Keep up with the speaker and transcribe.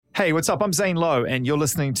Hey, what's up? I'm Zane Lowe, and you're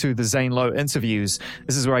listening to the Zane Lowe Interviews.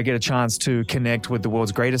 This is where I get a chance to connect with the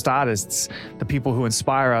world's greatest artists, the people who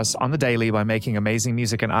inspire us on the daily by making amazing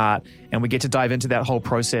music and art. And we get to dive into that whole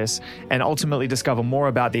process and ultimately discover more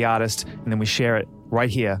about the artist, and then we share it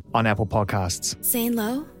right here on Apple Podcasts. Zane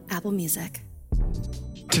Lowe, Apple Music.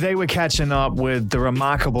 Today we're catching up with the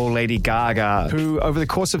remarkable Lady Gaga, who over the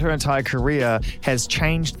course of her entire career has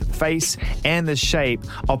changed the face and the shape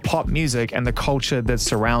of pop music and the culture that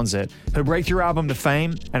surrounds it. Her breakthrough album, The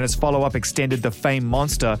Fame, and its follow-up extended The Fame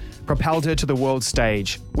Monster, propelled her to the world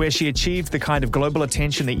stage, where she achieved the kind of global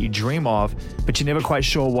attention that you dream of, but you're never quite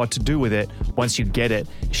sure what to do with it once you get it.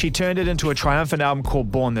 She turned it into a triumphant album called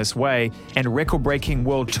Born This Way, and record-breaking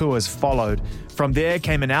world tours followed. From there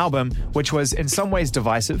came an album which was in some ways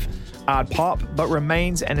divisive, art pop, but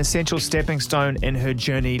remains an essential stepping stone in her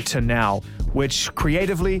journey to now, which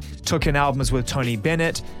creatively took in albums with Tony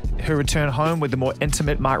Bennett, her return home with the more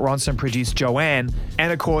intimate Mark Ronson-produced Joanne,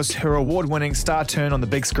 and of course her award-winning star turn on the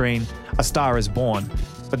big screen, A Star Is Born.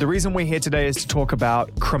 But the reason we're here today is to talk about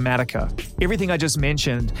Chromatica. Everything I just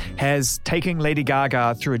mentioned has taken Lady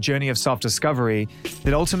Gaga through a journey of self-discovery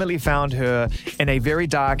that ultimately found her in a very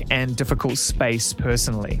dark and difficult space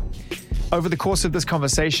personally. Over the course of this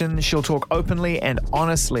conversation, she'll talk openly and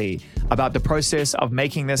honestly about the process of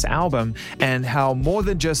making this album and how more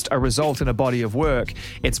than just a result in a body of work,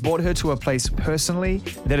 it's brought her to a place personally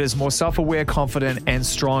that is more self-aware, confident, and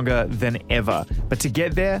stronger than ever. But to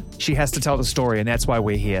get there, she has to tell the story, and that's why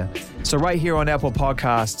we're here. So right here on Apple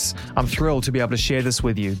Podcasts, I'm thrilled to be able to share this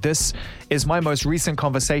with you. This is my most recent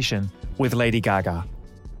conversation with Lady Gaga.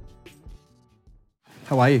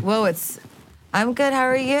 How are you? Whoa, I'm good. How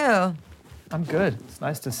are you? I'm good. It's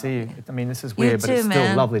nice to see you. I mean, this is weird, too, but it's still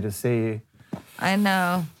man. lovely to see you. I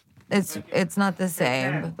know. It's not the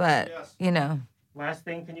same, but, you know, Last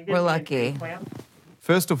thing, can you get we're me a lucky. clamp?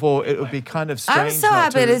 First of all, it would be kind of strange. I'm so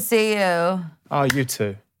not happy to see you. Oh, you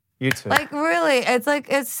too. You too. Like, really,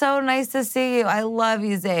 it's so nice to see you. I love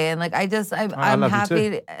you, Zane. Like, I'm love you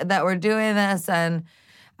happy that we're doing this, and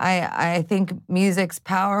I think music's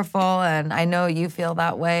powerful, and I know you feel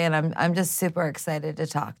that way, and I'm just super excited to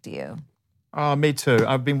talk to you. Oh, me too.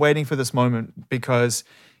 I've been waiting for this moment because,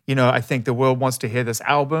 you know, I think the world wants to hear this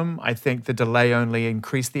album. I think the delay only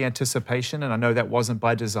increased the anticipation, and I know that wasn't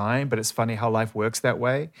by design, but it's funny how life works that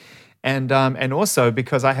way. And also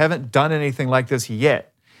because I haven't done anything like this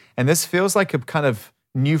yet. And this feels like a kind of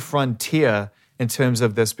new frontier in terms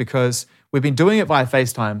of this because we've been doing it via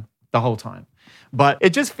FaceTime the whole time. But it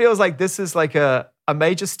just feels like this is like a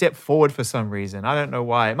major step forward for some reason. I don't know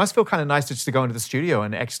why. It must feel kind of nice just to go into the studio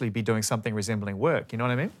and actually be doing something resembling work. You know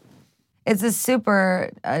what I mean? It's a super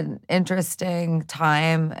interesting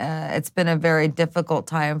time. It's been a very difficult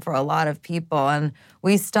time for a lot of people, and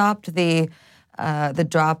we stopped the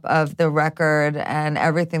drop of the record and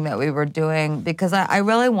everything that we were doing because I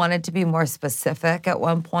really wanted to be more specific at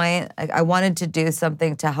one point. I wanted to do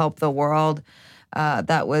something to help the world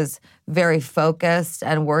that was very focused,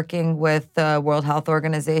 and working with the World Health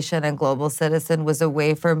Organization and Global Citizen was a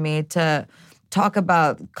way for me to talk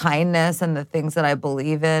about kindness and the things that I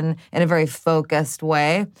believe in a very focused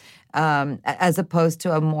way, as opposed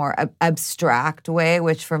to a more abstract way,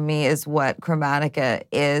 which for me is what Chromatica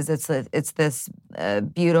is. It's this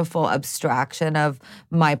beautiful abstraction of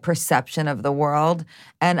my perception of the world.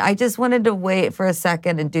 And I just wanted to wait for a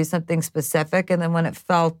second and do something specific. And then when it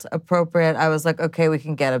felt appropriate, I was like, okay, we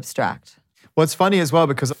can get abstract. Well, it's funny as well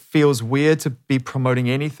because it feels weird to be promoting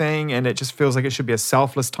anything, and it just feels like it should be a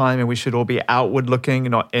selfless time and we should all be outward looking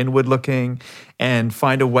and not inward looking and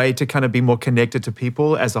find a way to kind of be more connected to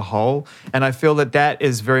people as a whole. And I feel that that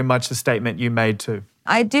is very much the statement you made too.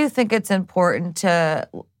 I do think it's important to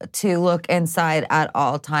look inside at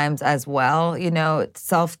all times as well. You know,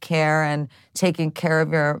 self-care and taking care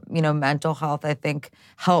of your, mental health, I think,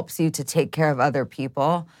 helps you to take care of other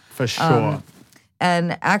people. For sure.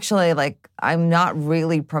 And actually, I'm not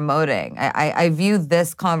really promoting. I view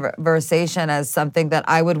this conversation as something that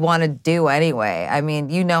I would want to do anyway. I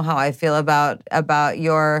mean, you know how I feel about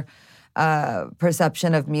your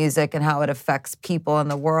perception of music and how it affects people in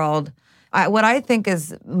the world. What I think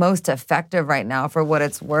is most effective right now, for what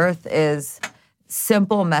it's worth, is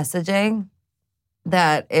simple messaging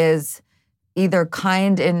that is either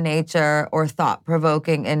kind in nature or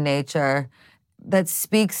thought-provoking in nature, that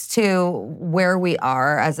speaks to where we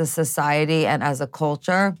are as a society and as a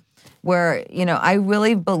culture, where, I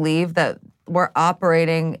really believe that we're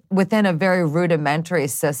operating within a very rudimentary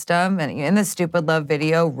system. And in the Stupid Love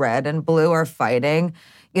video, red and blue are fighting.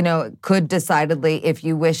 Could decidedly, if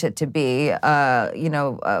you wish it to be,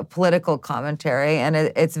 a political commentary, and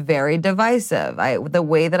it's very divisive. The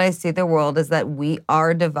way that I see the world is that we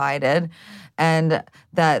are divided, and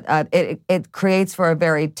that it creates for a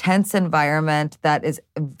very tense environment that is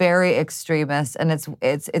very extremist, and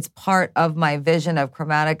it's part of my vision of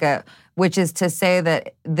Chromatica, which is to say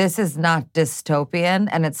that this is not dystopian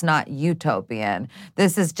and it's not utopian.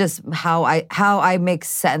 This is just how I make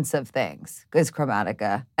sense of things is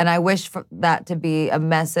Chromatica, and I wish for that to be a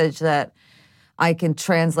message that I can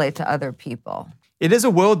translate to other people. It is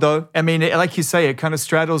a world, though. I mean, like you say, it kind of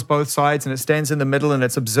straddles both sides, and it stands in the middle, and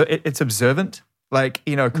it's observant. Like,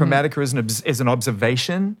 Chromatica is an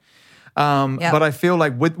observation. But I feel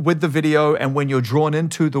like with the video, and when you're drawn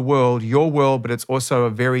into the world, your world, but it's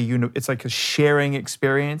also it's like a sharing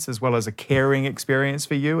experience as well as a caring experience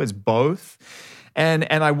for you. It's both. And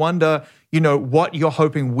I wonder, what you're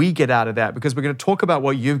hoping we get out of that, because we're going to talk about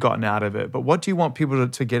what you've gotten out of it. But what do you want people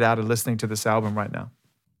to get out of listening to this album right now?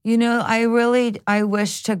 I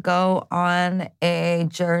wish to go on a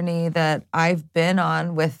journey that I've been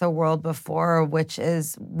on with the world before, which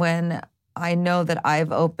is when I know that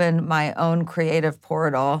I've opened my own creative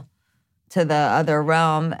portal to the other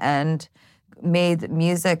realm and made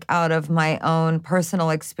music out of my own personal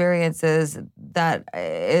experiences that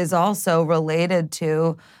is also related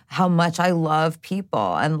to how much I love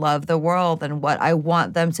people and love the world and what I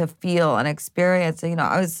want them to feel and experience.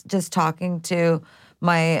 I was just talking to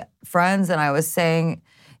my friends, and I was saying,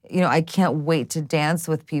 I can't wait to dance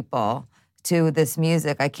with people to this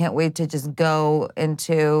music. I can't wait to just go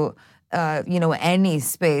into, any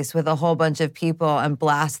space with a whole bunch of people and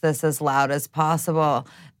blast this as loud as possible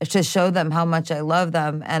to show them how much I love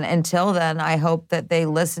them. And until then, I hope that they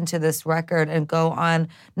listen to this record and go on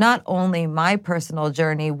not only my personal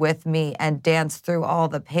journey with me and dance through all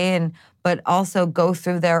the pain, but also go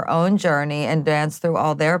through their own journey and dance through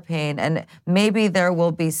all their pain. And maybe there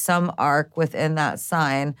will be some arc within that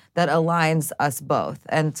sign that aligns us both.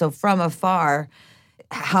 And so from afar,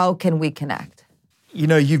 how can we connect?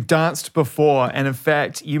 You've danced before, and in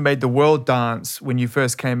fact, you made the world dance when you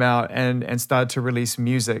first came out and started to release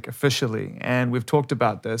music officially. And we've talked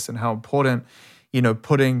about this and how important,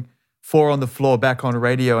 putting Four on the Floor back on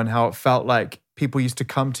radio, and how it felt like people used to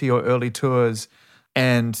come to your early tours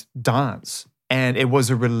and dance, and it was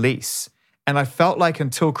a release. And I felt like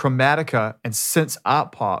until Chromatica and since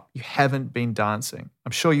Art Pop, you haven't been dancing.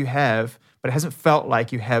 I'm sure you have, but it hasn't felt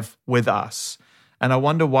like you have with us. And I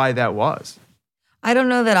wonder why that was. I don't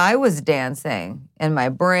know that I was dancing in my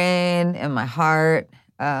brain, in my heart,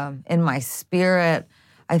 in my spirit.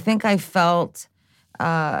 I think I felt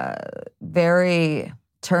very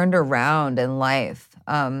turned around in life.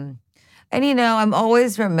 And, I'm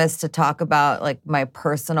always remiss to talk about like my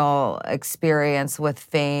personal experience with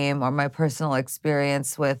fame or my personal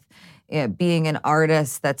experience with being an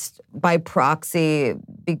artist that's by proxy,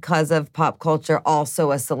 because of pop culture,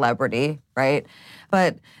 also a celebrity, right?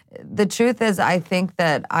 But the truth is, I think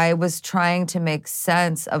that I was trying to make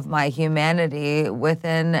sense of my humanity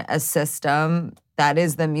within a system that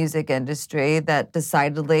is the music industry that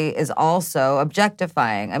decidedly is also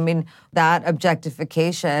objectifying. I mean, that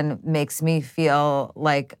objectification makes me feel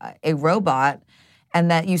like a robot,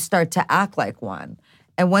 and that you start to act like one.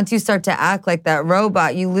 And once you start to act like that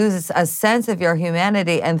robot, you lose a sense of your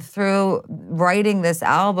humanity. And through writing this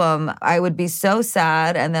album, I would be so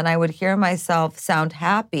sad, and then I would hear myself sound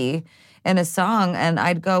happy in a song, and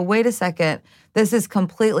I'd go, wait a second, this is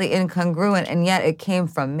completely incongruent, and yet it came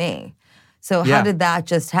from me. So how did that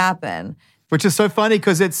just happen? Which is so funny,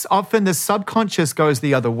 because it's often the subconscious goes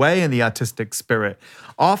the other way in the artistic spirit.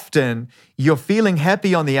 Often you're feeling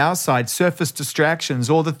happy on the outside, surface distractions,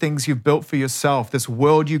 all the things you've built for yourself, this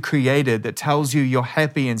world you created that tells you you're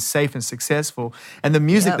happy and safe and successful. And the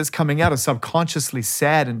music that's coming out is subconsciously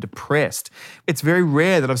sad and depressed. It's very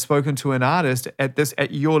rare that I've spoken to an artist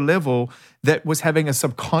at your level that was having a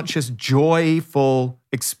subconscious joyful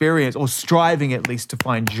experience, or striving at least to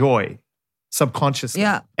find joy subconsciously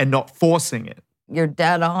and not forcing it. You're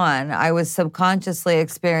dead on. I was subconsciously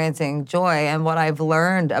experiencing joy. And what I've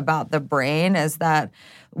learned about the brain is that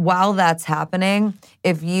while that's happening,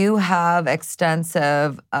 if you have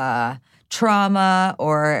extensive trauma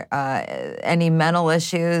or any mental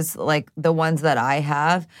issues like the ones that I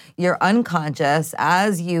have, your unconscious,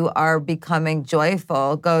 as you are becoming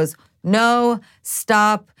joyful, goes, no,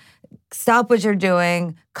 stop what you're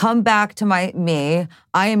doing, come back to me,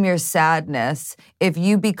 I am your sadness. If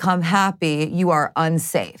you become happy, you are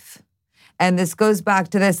unsafe. And this goes back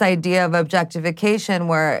to this idea of objectification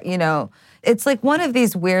where, it's like one of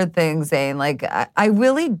these weird things, Zane. Like, I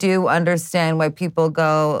really do understand why people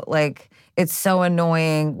go, like, it's so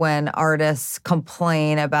annoying when artists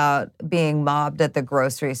complain about being mobbed at the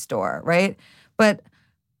grocery store, right? But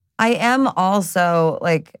I am also,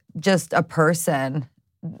 like, just a person.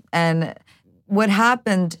 And what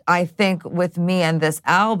happened, I think, with me and this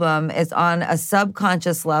album is on a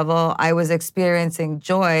subconscious level, I was experiencing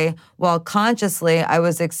joy, while consciously I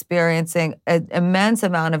was experiencing an immense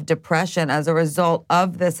amount of depression as a result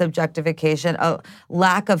of this objectification, a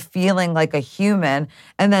lack of feeling like a human.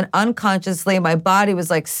 And then unconsciously, my body was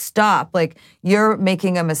like, stop, like, you're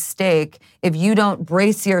making a mistake. If you don't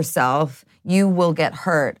brace yourself, you will get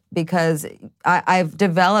hurt, because I've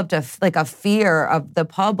developed a fear of the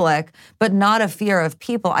public, but not a fear of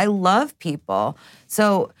people. I love people.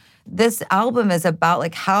 So this album is about,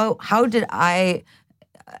 like, how did I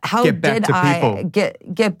get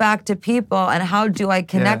back to people, and how do I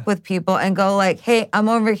connect with people and go, like, hey, I'm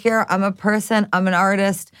over here, I'm a person, I'm an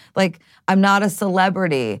artist, like, I'm not a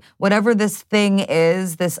celebrity. Whatever this thing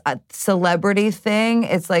is, this celebrity thing,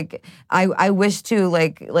 it's like I wish to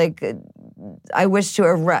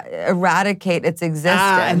eradicate its existence.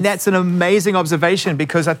 And that's an amazing observation,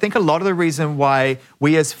 because I think a lot of the reason why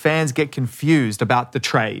we as fans get confused about the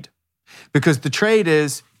trade, because the trade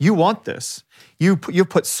is, you want this. You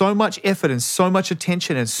put so much effort and so much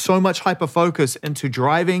attention and so much hyper-focus into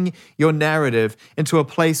driving your narrative into a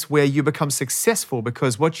place where you become successful,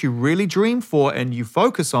 because what you really dream for and you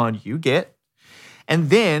focus on, you get. And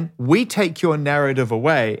then we take your narrative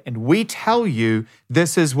away and we tell you,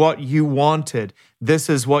 this is what you wanted. This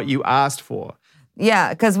is what you asked for. Yeah,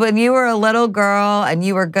 because when you were a little girl and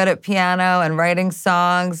you were good at piano and writing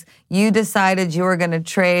songs, you decided you were going to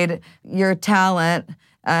trade your talent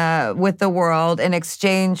with the world in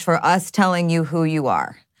exchange for us telling you who you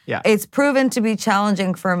are. Yeah. It's proven to be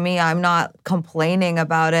challenging for me. I'm not complaining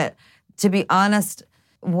about it. To be honest,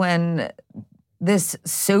 when this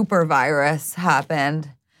super virus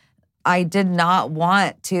happened, I did not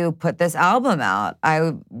want to put this album out.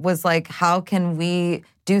 I was like, how can we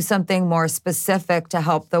do something more specific to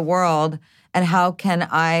help the world? And how can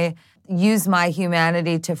I use my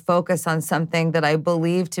humanity to focus on something that I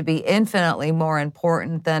believe to be infinitely more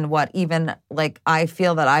important than what even, like, I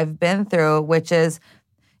feel that I've been through, which is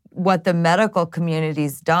what the medical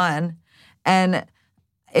community's done. And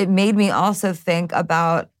it made me also think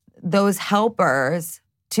about those helpers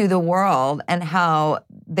to the world and how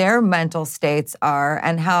their mental states are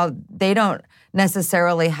and how they don't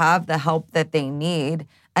necessarily have the help that they need.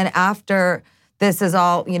 And after this is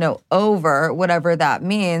all, over, whatever that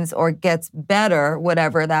means, or gets better,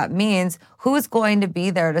 whatever that means, who's going to be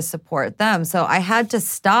there to support them? So I had to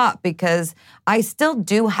stop, because I still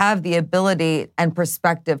do have the ability and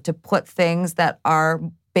perspective to put things that are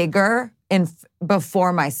bigger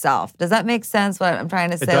before myself. Does that make sense, what I'm trying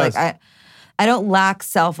to say? It does. Like, I don't lack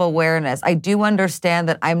self-awareness. I do understand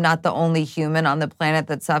that I'm not the only human on the planet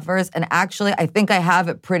that suffers. And actually, I think I have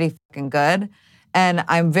it pretty fucking good. And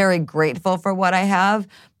I'm very grateful for what I have.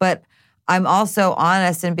 But I'm also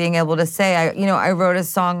honest in being able to say, I wrote a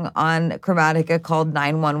song on Chromatica called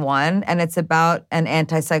 911, and it's about an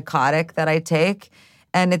antipsychotic that I take.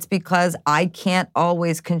 And it's because I can't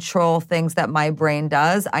always control things that my brain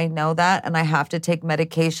does. I know that, and I have to take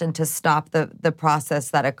medication to stop the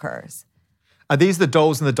process that occurs. Are these the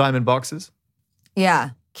dolls in the diamond boxes?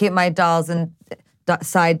 Yeah. Keep my dolls in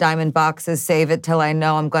side diamond boxes. Save it till I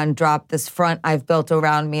know I'm going to drop this front I've built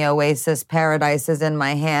around me. Oasis, paradise is in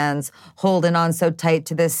my hands. Holding on so tight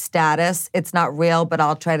to this status. It's not real, but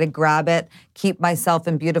I'll try to grab it. Keep myself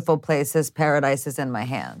in beautiful places. Paradise is in my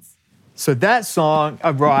hands. So that song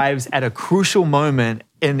arrives at a crucial moment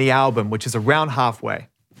in the album, which is around halfway,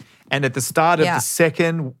 and at the start of the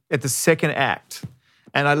second act.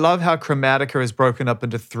 And I love how Chromatica is broken up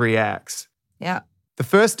into 3 acts. Yeah. The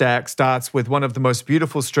first act starts with one of the most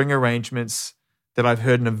beautiful string arrangements that I've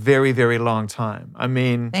heard in a very, very long time. I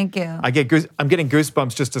mean, thank you. I'm getting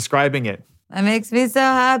goosebumps just describing it. That makes me so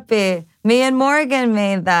happy. Me and Morgan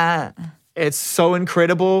made that. It's so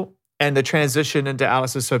incredible, and the transition into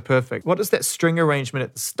Alice is so perfect. What does that string arrangement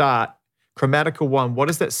at the start, Chromatica 1, what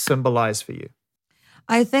does that symbolize for you?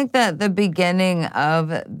 I think that the beginning of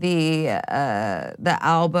the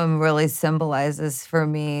album really symbolizes for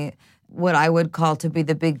me what I would call to be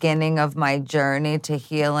the beginning of my journey to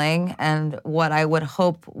healing, and what I would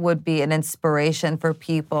hope would be an inspiration for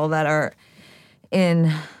people that are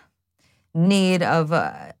in need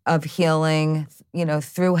of healing,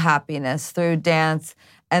 through happiness, through dance.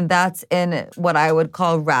 And that's in what I would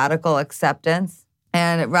call radical acceptance.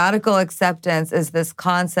 And radical acceptance is this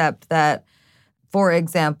concept that, for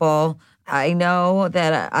example, I know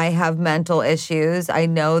that I have mental issues. I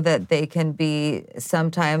know that they can be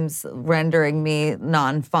sometimes rendering me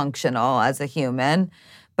non-functional as a human,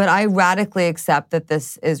 but I radically accept that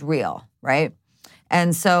this is real, right?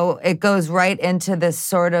 And so it goes right into this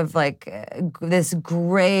sort of like this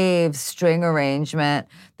grave string arrangement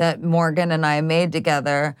that Morgan and I made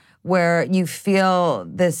together, where you feel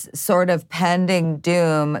this sort of pending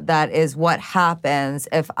doom that is what happens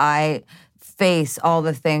if I face all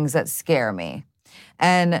the things that scare me.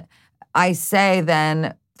 And I say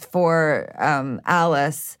then for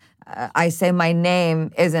Alice, I say my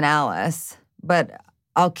name isn't Alice, but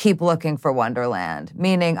I'll keep looking for Wonderland,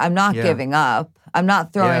 meaning I'm not giving up. I'm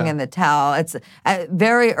not throwing in the towel. It's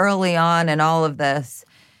very early on in all of this,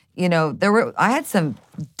 you know, I had some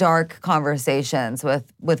dark conversations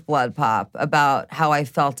with Blood Pop about how I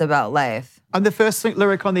felt about life. And the first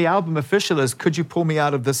lyric on the album, Official, is, could you pull me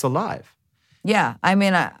out of this alive? Yeah, I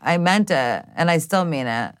mean, I meant it, and I still mean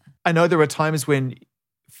it. I know there are times when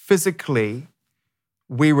physically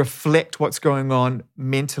we reflect what's going on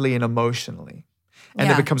mentally and emotionally. And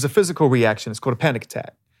there becomes a physical reaction. It's called a panic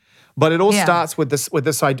attack. But it all starts with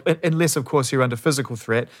this idea, unless, of course, you're under physical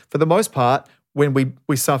threat. For the most part, when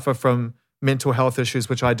we suffer from mental health issues,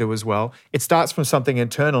 which I do as well, it starts from something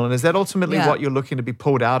internal. And is that ultimately what you're looking to be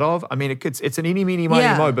pulled out of? I mean, it's an eeny, meeny,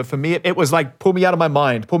 miny, mo, but for me, it was like, pull me out of my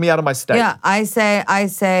mind, pull me out of my state. Yeah, I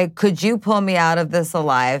say, could you pull me out of this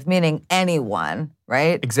alive? Meaning anyone,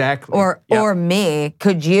 right? Exactly. Or me,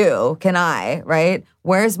 can I, right?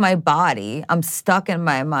 Where's my body? I'm stuck in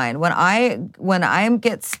my mind. When I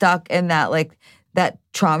get stuck in that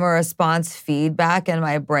trauma response feedback in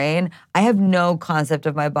my brain, I have no concept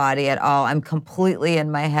of my body at all. I'm completely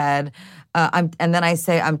in my head. And then I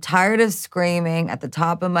say, I'm tired of screaming at the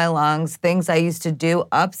top of my lungs, things I used to do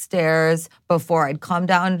upstairs before I'd come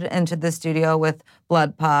down into the studio with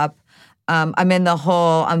Blood Pop. I'm in the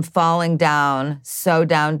hole. I'm falling down, so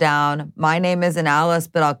down. My name isn't Alice,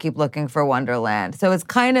 but I'll keep looking for Wonderland. So it's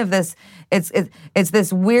kind of this, it's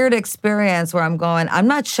this weird experience where I'm going, I'm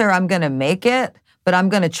not sure I'm going to make it, but I'm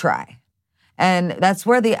going to try. And that's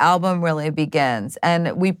where the album really begins.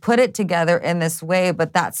 And we put it together in this way,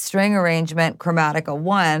 but that string arrangement, Chromatica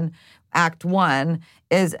 1, Act 1,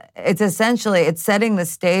 it's essentially setting the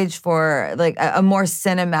stage for like a more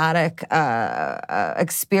cinematic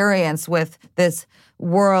experience with this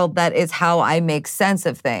world that is how I make sense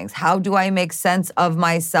of things. How do I make sense of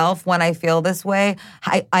myself when I feel this way?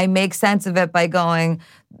 I make sense of it by going,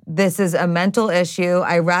 this is a mental issue.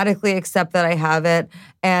 I radically accept that I have it.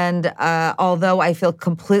 And although I feel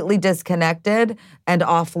completely disconnected and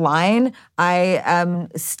offline, I am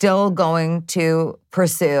still going to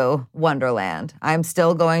pursue Wonderland. I'm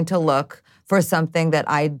still going to look for something that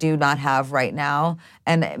I do not have right now.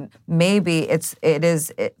 And maybe it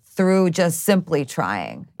is through just simply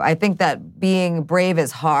trying. I think that being brave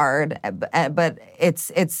is hard, but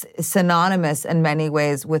it's synonymous in many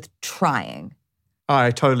ways with trying.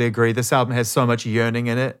 I totally agree. This album has so much yearning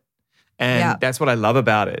in it. And that's what I love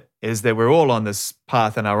about it, is that we're all on this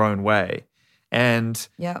path in our own way. And,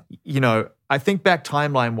 you know, I think back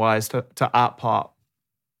timeline-wise to art pop.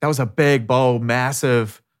 That was a big, bold,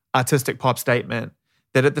 massive artistic pop statement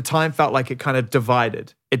that at the time felt like it kind of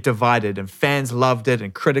divided. It divided, and fans loved it,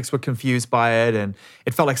 and critics were confused by it, and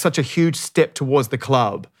it felt like such a huge step towards the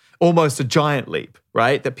club, almost a giant leap,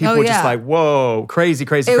 right? That people were just like, whoa, crazy.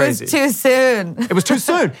 It was too soon. It was too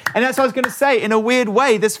soon. And that's what I was going to say. In a weird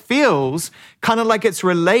way, this feels kind of like it's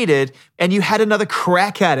related, and you had another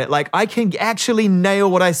crack at it. Like, I can actually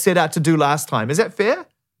nail what I set out to do last time. Is that fair?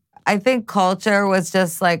 I think culture was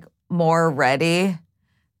just like more ready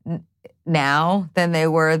now than they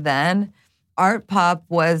were then. Art pop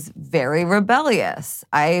was very rebellious.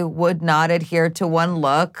 I would not adhere to one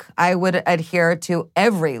look. I would adhere to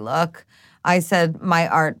every look. I said my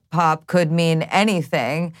art pop could mean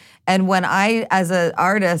anything. And when I, as an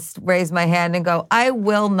artist, raise my hand and go, I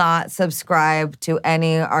will not subscribe to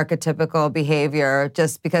any archetypical behavior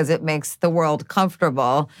just because it makes the world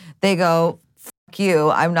comfortable, they go, you,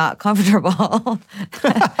 I'm not comfortable.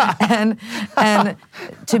 and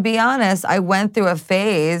to be honest, I went through a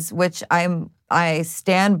phase which I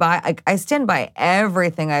stand by. I stand by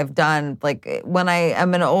everything I've done. Like when I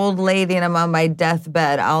am an old lady and I'm on my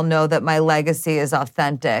deathbed, I'll know that my legacy is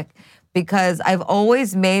authentic because I've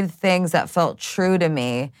always made things that felt true to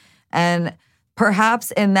me. And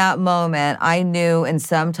perhaps in that moment, I knew in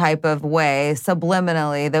some type of way,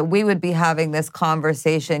 subliminally, that we would be having this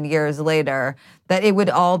conversation years later, that it would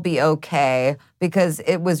all be okay because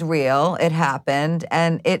it was real, it happened,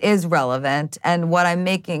 and it is relevant. And what I'm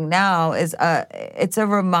making now is it's a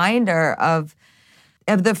reminder of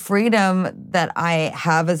the freedom that I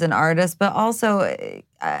have as an artist, but also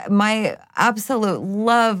my absolute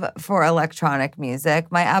love for electronic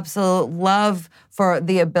music, my absolute love for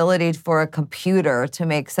the ability for a computer to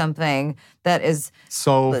make something that is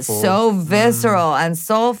soulful, so visceral and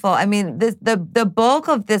soulful. I mean, the bulk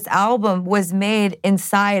of this album was made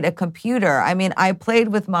inside a computer. I mean, I played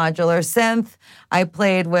with modular synth, I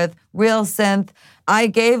played with real synth. I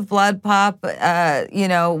gave Blood Pop,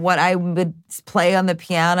 what I would play on the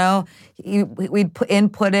piano. We'd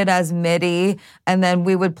input it as MIDI, and then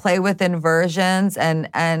we would play with inversions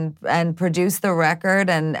and produce the record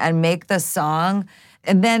and make the song.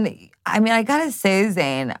 And then, I mean, I gotta say,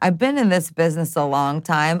 Zane, I've been in this business a long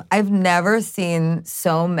time. I've never seen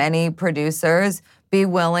so many producers be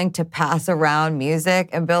willing to pass around music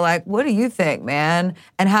and be like, what do you think, man?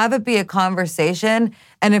 And have it be a conversation.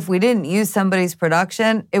 And if we didn't use somebody's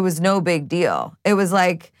production, it was no big deal. It was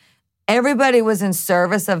like everybody was in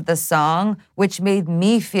service of the song, which made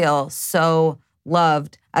me feel so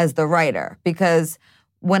loved as the writer. Because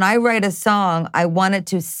when I write a song, I want it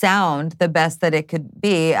to sound the best that it could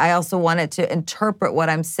be. I also want it to interpret what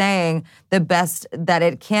I'm saying the best that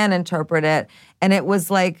it can interpret it. And it was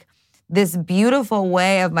like this beautiful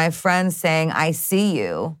way of my friends saying, I see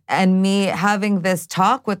you, and me having this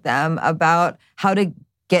talk with them about how to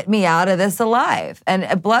get me out of this alive. And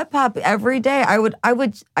at Blood Pop every day,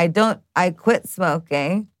 I quit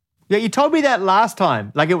smoking. Yeah, you told me that last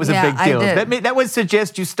time, like it was a big deal. That would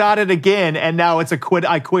suggest you started again, and now it's I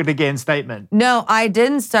quit again statement. No, I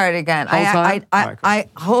didn't start again.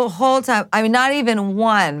 Whole time. I mean, not even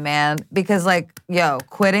one, man, because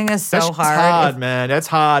quitting is so hard. That's hard, man. That's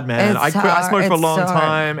hard, man. I smoked for a long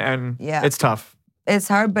time, and it's tough. It's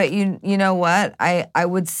hard, but you know what? I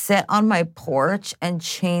would sit on my porch and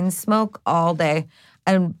chain smoke all day,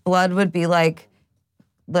 and Blood would be like,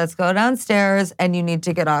 let's go downstairs and you need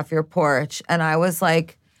to get off your porch. And I was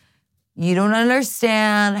like, you don't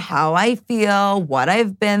understand how I feel, what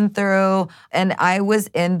I've been through. And I was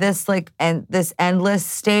in this this endless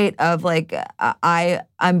state of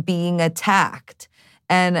I'm being attacked.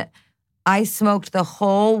 And I smoked the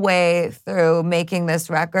whole way through making this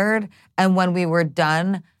record. And when we were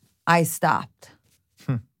done, I stopped.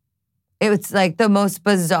 It was like the most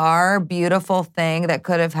bizarre, beautiful thing that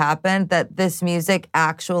could have happened, that this music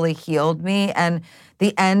actually healed me. And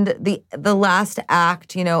the last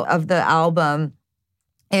act, of the album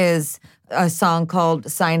is a song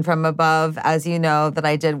called Sign from Above, as you know, that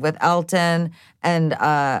I did with Elton, and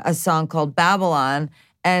a song called Babylon.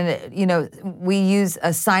 And, we use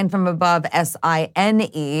a sign from above,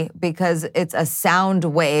 SINE, because it's a sound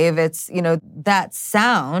wave. It's, that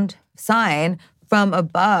sound, sign from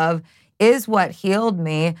above, is what healed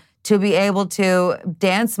me to be able to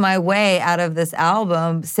dance my way out of this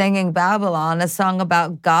album, singing Babylon, a song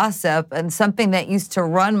about gossip and something that used to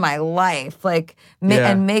run my life,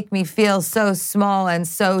 and make me feel so small and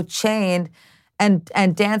so chained, and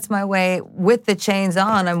dance my way with the chains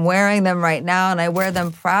on. I'm wearing them right now, and I wear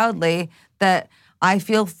them proudly, that I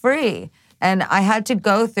feel free. And I had to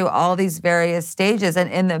go through all these various stages.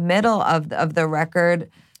 And in the middle of the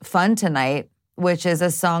record, Fun Tonight, which is a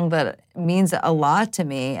song that means a lot to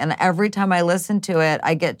me. And every time I listen to it,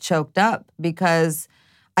 I get choked up, because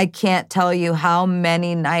I can't tell you how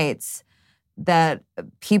many nights that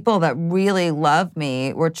people that really love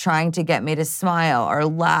me were trying to get me to smile or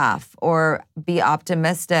laugh or be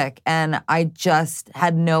optimistic. And I just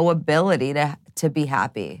had no ability to be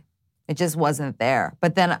happy. It just wasn't there.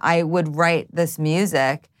 But then I would write this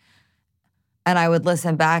music and I would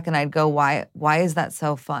listen back and I'd go, why is that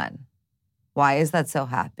so fun? Why is that so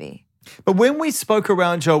happy? But when we spoke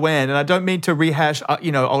around Joanne, and I don't mean to rehash,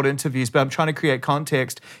 old interviews, but I'm trying to create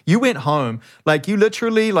context. You went home, you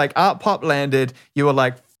literally, Art Pop landed. You were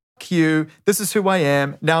like, "Fuck you. This is who I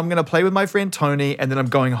am. Now I'm going to play with my friend Tony, and then I'm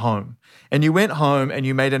going home." And you went home, and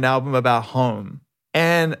you made an album about home.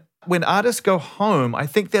 And when artists go home, I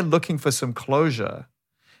think they're looking for some closure.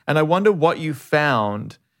 And I wonder what you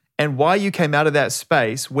found. And why you came out of that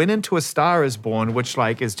space, went into A Star Is Born, which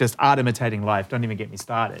is just art imitating life. Don't even get me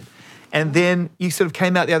started. And then you sort of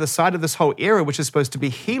came out the other side of this whole era, which is supposed to be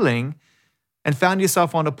healing, and found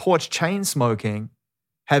yourself on a porch chain smoking,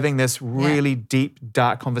 having this really deep,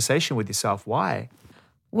 dark conversation with yourself. Why?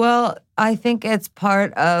 Well, I think it's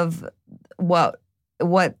part of what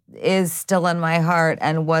what is still in my heart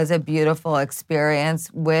and was a beautiful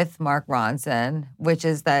experience with Mark Ronson, which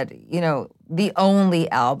is that, you know, the only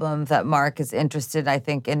album that Mark is interested, I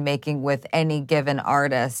think, in making with any given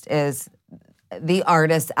artist is the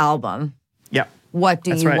artist's album. Yeah. What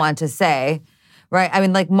do you want to say? Right? I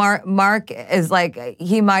mean, like Mark is like,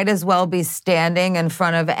 he might as well be standing in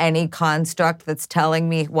front of any construct that's telling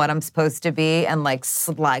me what I'm supposed to be and like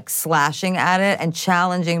slashing at it and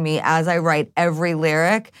challenging me as I write every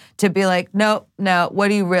lyric to be like, no, what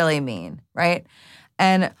do you really mean? Right?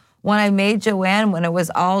 And when I made Joanne, when it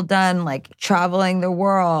was all done, like traveling the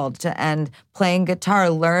world and playing guitar,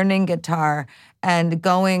 learning guitar, and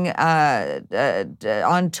going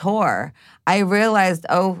on tour, I realized,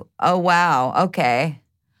 oh wow, okay.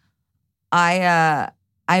 I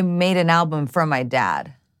made an album for my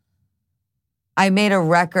dad. I made a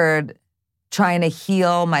record trying to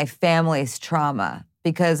heal my family's trauma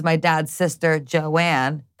because my dad's sister,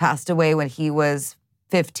 Joanne, passed away when he was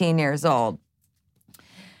 15 years old.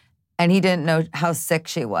 And he didn't know how sick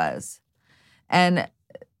she was. And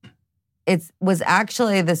it was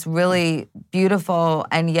actually this really beautiful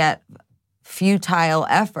and yet futile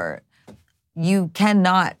effort. You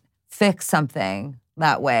cannot fix something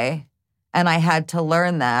that way. And I had to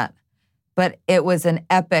learn that. But it was an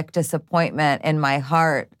epic disappointment in my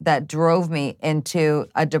heart that drove me into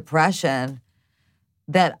a depression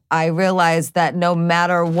that I realized that no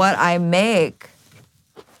matter what I make,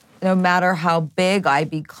 no matter how big I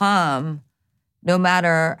become, no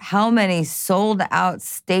matter how many sold out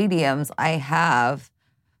stadiums I have,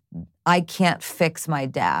 I can't fix my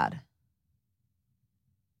dad.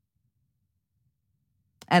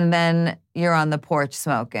 And then you're on the porch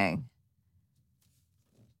smoking.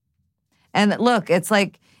 And look, it's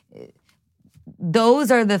like,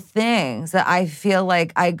 those are the things that I feel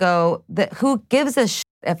like I go, that who gives a shit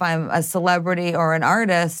if I'm a celebrity or an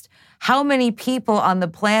artist? How many people on the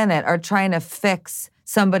planet are trying to fix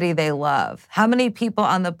somebody they love? How many people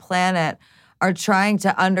on the planet are trying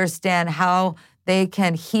to understand how they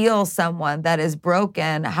can heal someone that is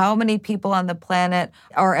broken? How many people on the planet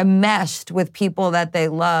are enmeshed with people that they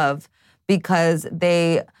love because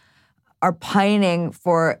they are pining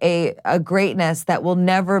for a greatness that will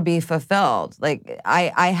never be fulfilled? Like,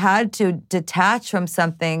 I had to detach from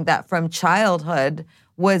something that from childhood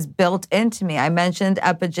was built into me. I mentioned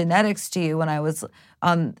epigenetics to you when I was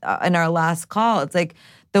in our last call. It's like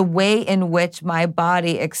the way in which my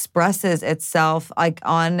body expresses itself, like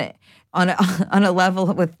on a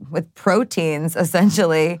level with proteins,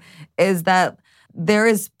 essentially, is that there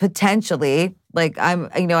is potentially, like, I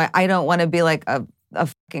don't want to be like a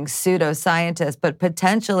fucking pseudoscientist, but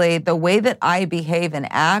potentially the way that I behave and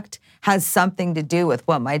act has something to do with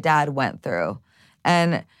what my dad went through.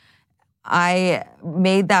 And I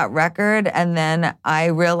made that record, and then I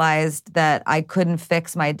realized that I couldn't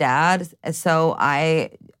fix my dad, so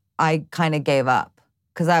I kind of gave up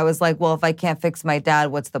because I was like, well, if I can't fix my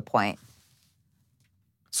dad, what's the point?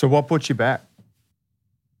 So what put you back?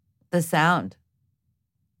 The sound,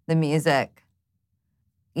 the music,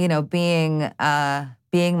 you know, being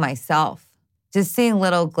myself, just seeing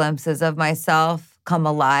little glimpses of myself come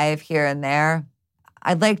alive here and there.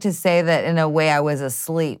 I'd like to say that in a way I was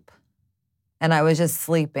asleep. And I was just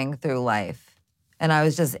sleeping through life. And I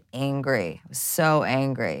was just angry. I was so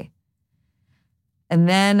angry. And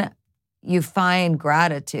then you find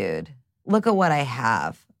gratitude. Look at what I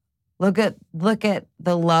have. Look at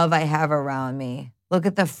the love I have around me. Look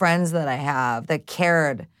at the friends that I have that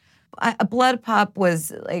cared. Blood Pop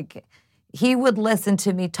was like, he would listen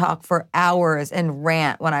to me talk for hours and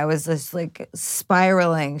rant when I was just like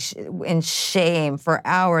spiraling in shame for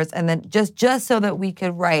hours. And then just so that we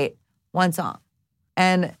could write one song.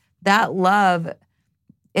 And that love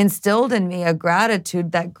instilled in me a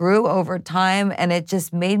gratitude that grew over time, and it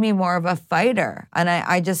just made me more of a fighter. And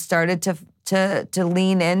I just started to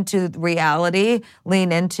lean into reality,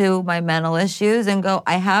 lean into my mental issues and go,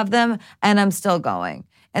 I have them and I'm still going.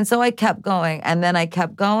 And so I kept going, and then I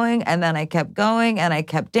kept going, and then I kept going, and I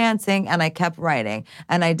kept dancing, and I kept writing.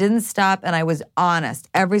 And I didn't stop, and I was honest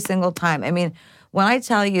every single time. I mean, when I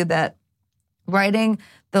tell you that writing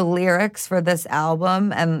the lyrics for this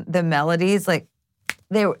album and the melodies, like,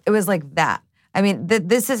 it was like that. I mean,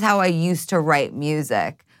 this is how I used to write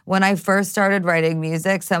music. When I first started writing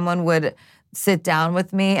music, someone would sit down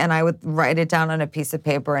with me and I would write it down on a piece of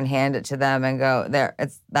paper and hand it to them and go,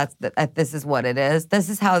 this is what it is. This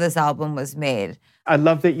is how this album was made. I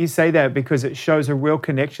love that you say that because it shows a real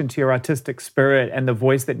connection to your artistic spirit and the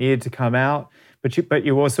voice that needed to come out. But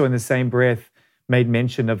you also in the same breath made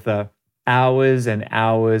mention of the hours and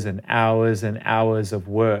hours and hours and hours of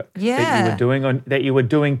work that you were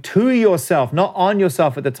doing to yourself, not on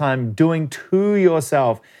yourself at the time, doing to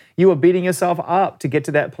yourself. You were beating yourself up to get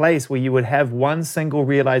to that place where you would have one single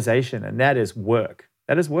realization, and that is work.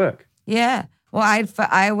 That is work. Yeah. Well,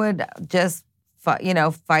 I would just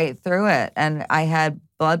fight through it, and I had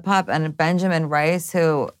Blood Pop and Benjamin Rice,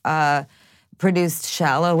 who produced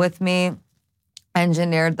 "Shallow" with me,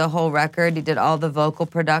 engineered the whole record. He did all the vocal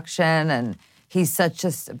production, and he's such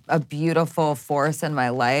a beautiful force in my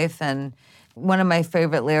life. And one of my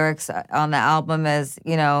favorite lyrics on the album is,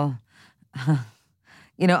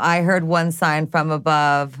 I heard one sign from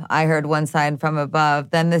above. I heard one sign from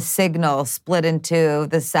above. Then the signal split in two.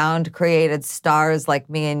 The sound created stars like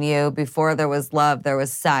me and you. Before there was love, there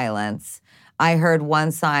was silence. I heard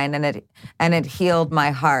one sign, and it healed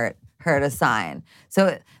my heart. Heard a sign.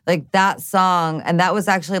 So like that song, and that was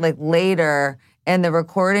actually like later in the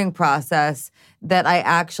recording process that I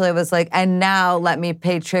actually was like, and now let me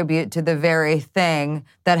pay tribute to the very thing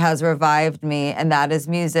that has revived me, and that is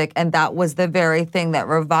music. And that was the very thing that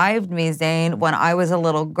revived me, Zane, when I was a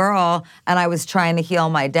little girl and I was trying to heal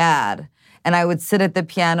my dad. And I would sit at the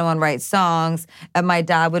piano and write songs, and my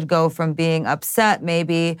dad would go from being upset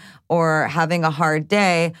maybe or having a hard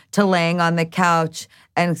day to laying on the couch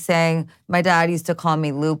and saying, my dad used to call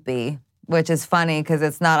me Loopy, which is funny because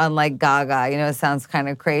it's not unlike Gaga. It sounds kind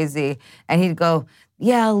of crazy. And he'd go,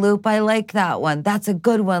 yeah, Loop, I like that one. That's a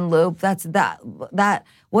good one, Loop. That's that.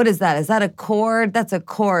 What is that? Is that a chord? That's a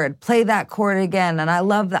chord. Play that chord again. And I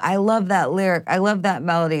love that. I love that lyric. I love that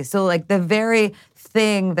melody. So like the very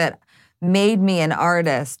thing that made me an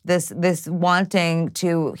artist, this wanting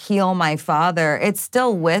to heal my father, it's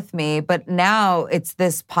still with me, but now it's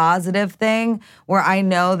this positive thing where I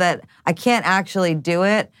know that I can't actually do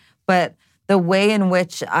it, but the way in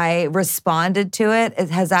which I responded to it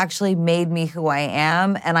has actually made me who I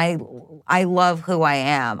am, and I love who I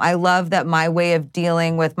am. I love that my way of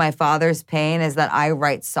dealing with my father's pain is that I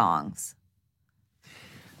write songs.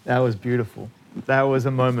 That was beautiful. That was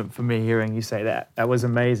a moment for me hearing you say that. That was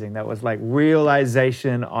amazing. That was like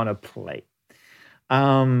realization on a plate.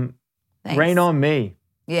 Rain on Me.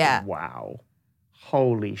 Yeah. Wow.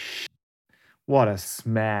 Holy shit. What a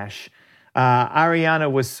smash. Ariana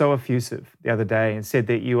was so effusive the other day and said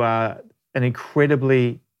that you are an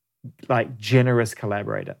incredibly generous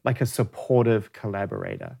collaborator, like a supportive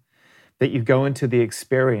collaborator, that you go into the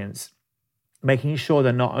experience making sure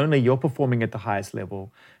that not only you're performing at the highest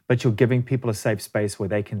level, but you're giving people a safe space where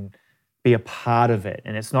they can be a part of it.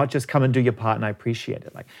 And it's not just come and do your part and I appreciate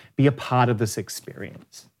it. Like, be a part of this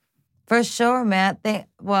experience. For sure, Matt. Thank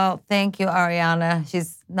you, Ariana.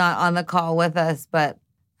 She's not on the call with us, but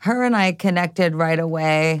her and I connected right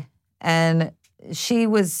away. And she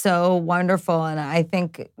was so wonderful. And I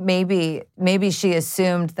think maybe she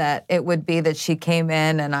assumed that it would be that she came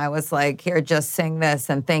in and I was like, here, just sing this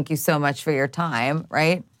and thank you so much for your time,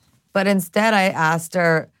 right? But instead, I asked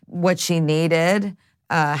her what she needed,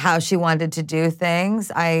 how she wanted to do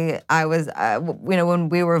things. I was, when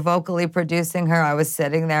we were vocally producing her, I was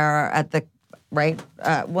sitting there at the,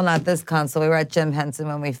 not this console. We were at Jim Henson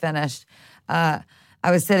when we finished. I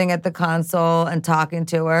was sitting at the console and talking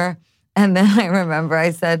to her. And then I remember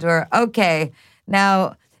I said to her, okay,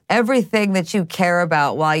 now everything that you care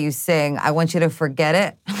about while you sing, I want you to forget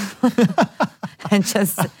it and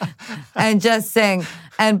just sing.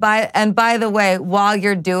 And by the way, while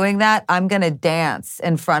you're doing that, I'm going to dance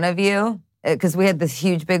in front of you because we had this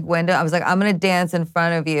huge big window. I was like, I'm going to dance in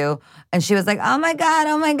front of you. And she was like, oh my God,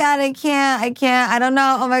 I can't, I don't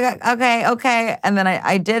know. Oh my God, okay. And then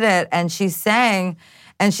I did it and she sang.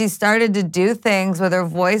 And she started to do things with her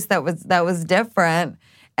voice that was different.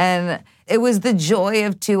 And it was the joy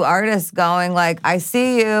of two artists going like, I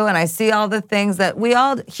see you and I see all the things that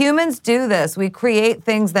humans do this. We create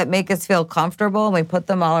things that make us feel comfortable and we put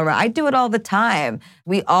them all around. I do it all the time.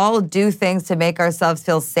 We all do things to make ourselves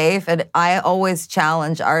feel safe. And I always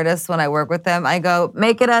challenge artists when I work with them. I go,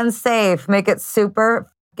 make it unsafe, make it super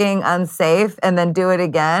fucking unsafe, and then do it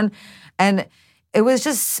again. And it was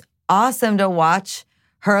just awesome to watch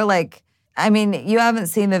her, you haven't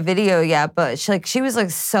seen the video yet, but she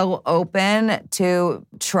was so open to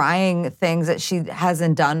trying things that she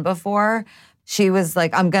hasn't done before. She was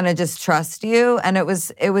like, I'm gonna just trust you. And it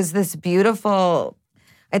was this beautiful,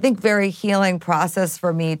 I think very healing process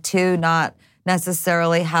for me too, not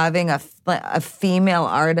necessarily having a female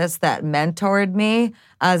artist that mentored me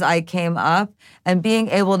as I came up, and being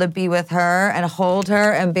able to be with her and hold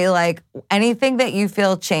her and be like, anything that you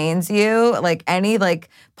feel chains you, like any like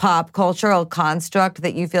pop cultural construct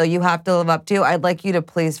that you feel you have to live up to, I'd like you to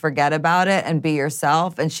please forget about it and be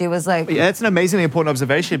yourself. And she was like... Yeah, that's an amazingly important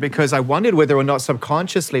observation, because I wondered whether or not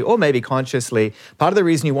subconsciously, or maybe consciously, part of the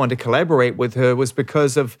reason you wanted to collaborate with her was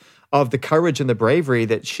because of the courage and the bravery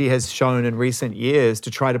that she has shown in recent years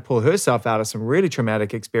to try to pull herself out of some really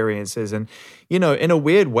traumatic experiences. And, you know, in a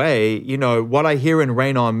weird way, you know, what I hear in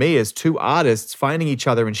Rain on Me is two artists finding each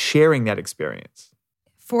other and sharing that experience.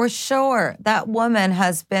 For sure. That woman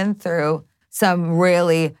has been through some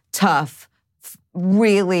really tough,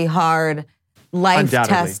 really hard,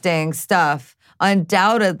 life-testing stuff.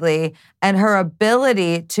 Undoubtedly, and her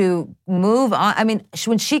ability to move on. I mean,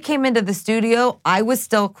 when she came into the studio, I was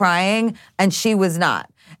still crying and she was not.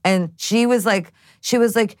 And she was like,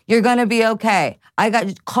 you're gonna be okay.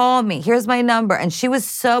 Call me, here's my number. And she was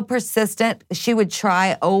so persistent. She would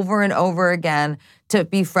try over and over again to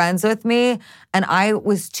be friends with me. And I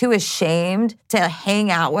was too ashamed to hang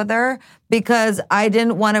out with her because I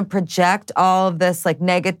didn't want to project all of this like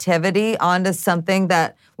negativity onto something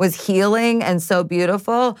that was healing and so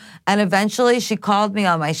beautiful. And eventually she called me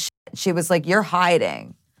on my shit. She was like, you're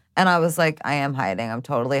hiding. And I was like, I am hiding. I'm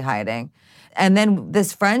totally hiding. And then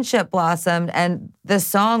this friendship blossomed, and the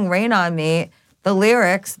song Rain on Me, the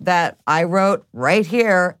lyrics that I wrote right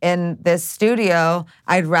here in this studio,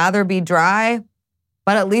 I'd rather be dry,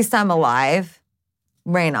 but at least I'm alive.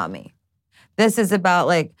 Rain on me. This is about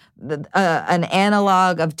like an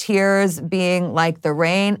analog of tears being like the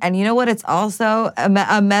rain. And you know what it's also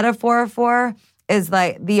a metaphor for is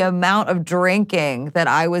like the amount of drinking that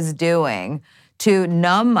I was doing to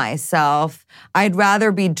numb myself. I'd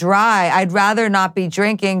rather be dry. I'd rather not be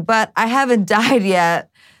drinking, but I haven't died yet.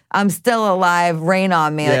 I'm still alive. Rain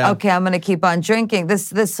on me. Yeah. Like, okay, I'm going to keep on drinking.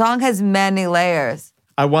 This song has many layers.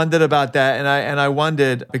 I wondered about that, and I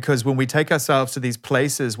wondered because when we take ourselves to these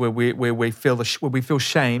places where we feel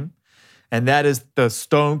shame, and that is the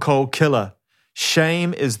stone cold killer.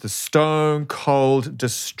 Shame is the stone cold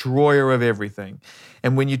destroyer of everything.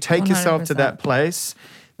 And when you take 100%. Yourself to that place,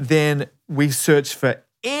 then we search for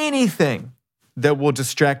anything that will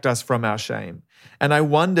distract us from our shame. And I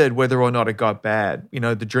wondered whether or not it got bad, you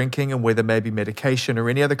know, the drinking, and whether maybe medication or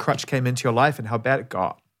any other crutch came into your life and how bad it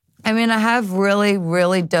got. I mean, I have really,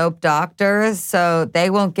 really dope doctors, so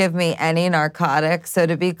they won't give me any narcotics. So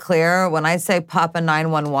to be clear, when I say Papa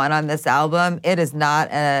 911 on this album, it is not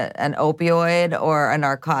an opioid or a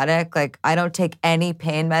narcotic. Like, I don't take any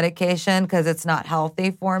pain medication because it's not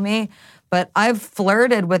healthy for me. But I've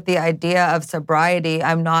flirted with the idea of sobriety.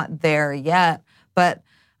 I'm not there yet, but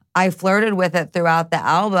I flirted with it throughout the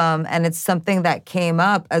album, and it's something that came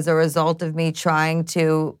up as a result of me trying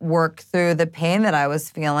to work through the pain that I was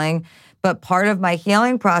feeling. But part of my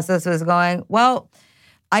healing process was going, well,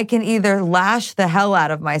 I can either lash the hell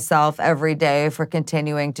out of myself every day for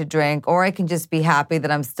continuing to drink, or I can just be happy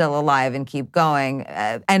that I'm still alive and keep going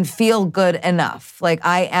and feel good enough. Like,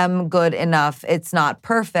 I am good enough. It's not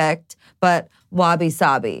perfect, but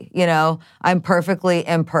wabi-sabi, you know? I'm perfectly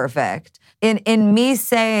imperfect. In me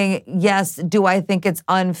saying, yes, do I think it's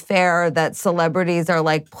unfair that celebrities are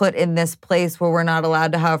like put in this place where we're not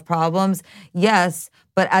allowed to have problems? Yes,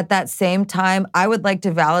 but at that same time, I would like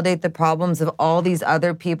to validate the problems of all these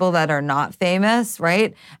other people that are not famous,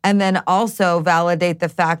 right? And then also validate the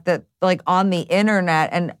fact that like on the internet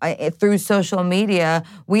and through social media,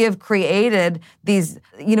 we have created these,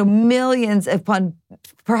 you know, millions upon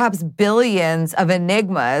perhaps billions of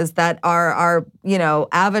enigmas that are, you know,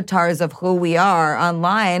 avatars of who we are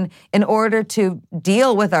online in order to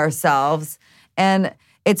deal with ourselves. And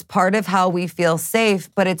it's part of how we feel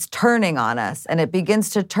safe, but it's turning on us. And it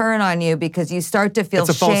begins to turn on you because you start to feel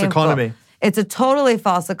shameful. It's a false economy. It's a totally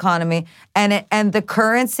false economy. And the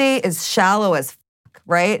currency is shallow as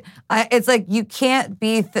right? It's like you can't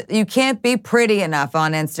be pretty enough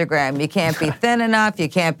on Instagram. You can't be thin enough. You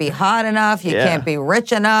can't be hot enough. You can't be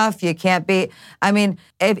rich enough. You can't be. I mean,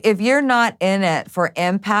 if you're not in it for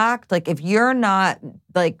impact, like if you're not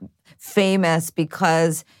like famous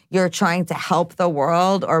because you're trying to help the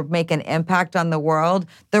world or make an impact on the world,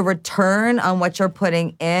 the return on what you're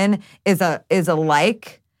putting in is a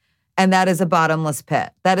like. And that is a bottomless pit.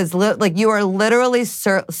 That is like you are literally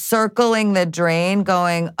circling the drain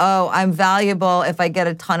going, oh, I'm valuable if I get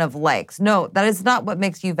a ton of likes. No, that is not what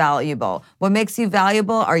makes you valuable. What makes you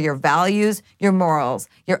valuable are your values, your morals,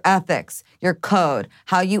 your ethics, your code,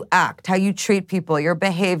 how you act, how you treat people, your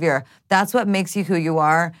behavior. That's what makes you who you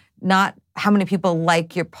are, not how many people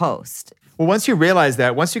like your post. Well, once you realize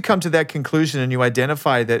that, once you come to that conclusion and you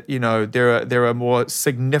identify that, there are more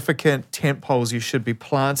significant tent poles you should be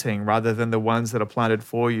planting rather than the ones that are planted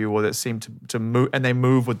for you or that seem to move, and they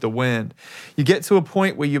move with the wind, you get to a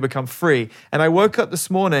point where you become free. And I woke up this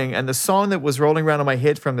morning and the song that was rolling around in my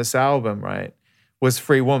head from this album, right, was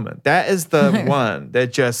Free Woman. That is the one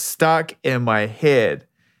that just stuck in my head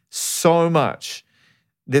so much.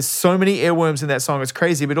 There's so many earworms in that song. It's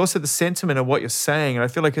crazy, but also the sentiment of what you're saying. And I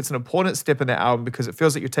feel like it's an important step in that album because it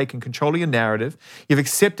feels like you're taking control of your narrative. You've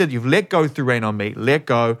accepted, you've let go through Rain on Me. Let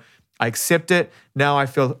go. I accept it. Now I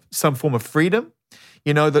feel some form of freedom.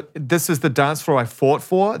 That this is the dance floor I fought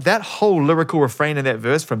for. That whole lyrical refrain in that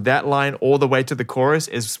verse from that line all the way to the chorus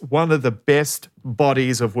is one of the best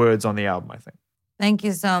bodies of words on the album, I think. Thank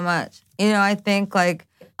you so much. I think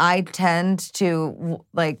I tend to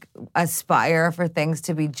aspire for things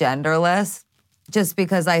to be genderless just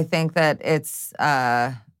because I think that it's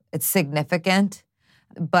significant.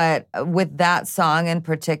 But with that song in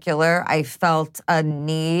particular, I felt a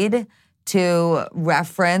need to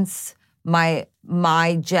reference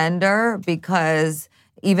my gender because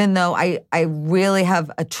even though I really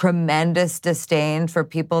have a tremendous disdain for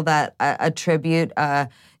people that attribute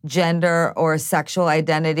gender or sexual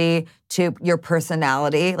identity to your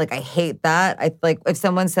personality. I hate that. If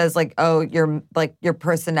someone says oh, your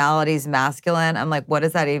personality's masculine, I'm like, what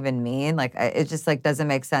does that even mean? It just doesn't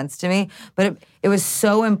make sense to me. But it was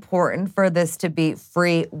so important for this to be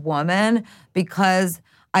Free Woman because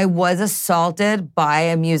I was assaulted by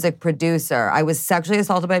a music producer. I was sexually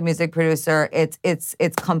assaulted by a music producer.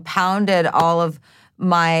 It's compounded all of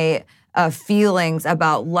my feelings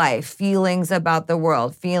about life, feelings about the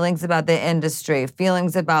world, feelings about the industry,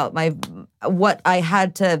 feelings about what I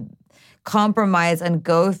had to compromise and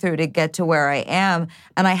go through to get to where I am.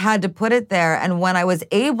 And I had to put it there. And when I was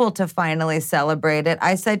able to finally celebrate it,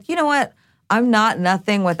 I said, you know what? I'm not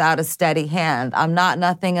nothing without a steady hand. I'm not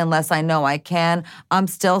nothing unless I know I can. I'm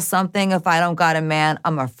still something if I don't got a man.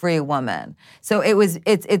 I'm a free woman. So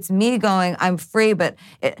it's me going, I'm free, but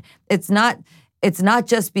it's not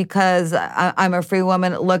just because I'm a free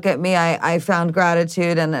woman. Look at me. I found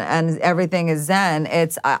gratitude and everything is Zen.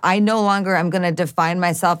 I no longer am going to define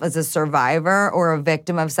myself as a survivor or a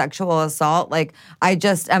victim of sexual assault. I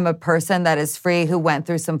just am a person that is free who went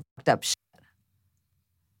through some fucked up shit.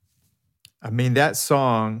 I mean, that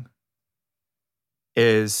song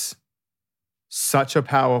is such a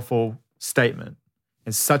powerful statement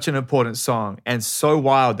and such an important song and so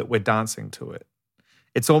wild that we're dancing to it.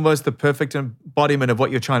 It's almost the perfect embodiment of what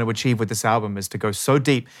you're trying to achieve with this album is to go so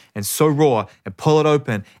deep and so raw and pull it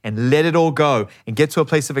open and let it all go and get to a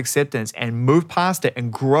place of acceptance and move past it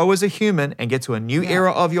and grow as a human and get to a new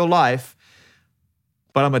era of your life.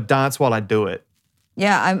 But I'm going to dance while I do it.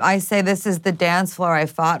 Yeah, I say this is the dance floor I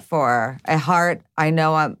fought for. A heart, I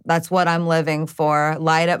know that's what I'm living for.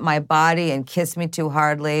 Light up my body and kiss me too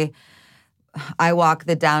hardly. I walk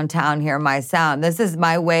the downtown, hear my sound. This is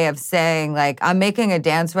my way of saying, I'm making a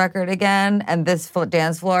dance record again, and this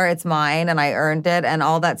dance floor, it's mine, and I earned it, and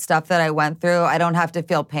all that stuff that I went through, I don't have to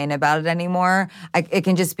feel pain about it anymore. It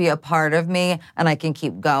can just be a part of me, and I can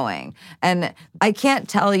keep going. And I can't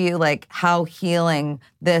tell you, how healing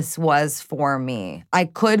this was for me. I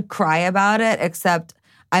could cry about it, except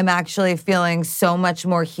I'm actually feeling so much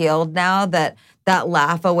more healed now that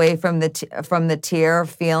laugh away from the tear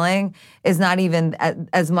feeling is not even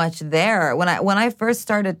as much there. When I first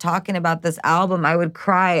started talking about this album, I would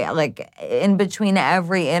cry in between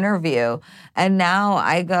every interview. And now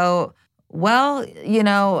I go, well,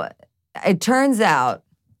 it turns out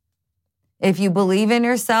if you believe in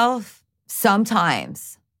yourself,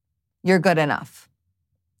 sometimes you're good enough.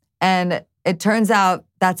 And it turns out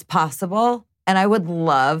that's possible. And I would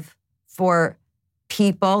love for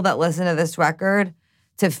people that listen to this record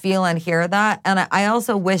to feel and hear that. And I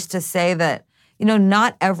also wish to say that,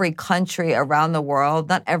 not every country around the world,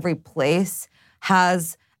 not every place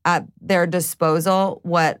has at their disposal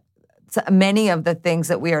what many of the things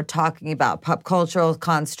that we are talking about, pop cultural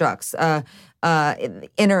constructs,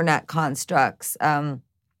 internet constructs,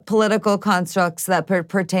 political constructs that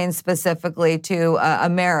pertain specifically to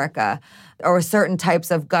America or certain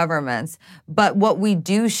types of governments. But what we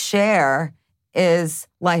do share is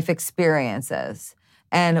life experiences.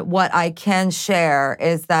 And what I can share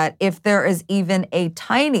is that if there is even a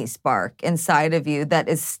tiny spark inside of you that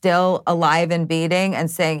is still alive and beating and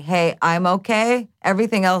saying, hey, I'm okay,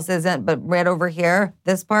 everything else isn't, but right over here,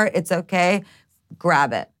 this part, it's okay,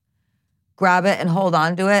 grab it. Grab it and hold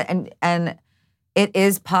on to it. And it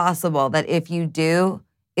is possible that if you do,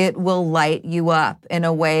 it will light you up in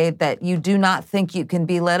a way that you do not think you can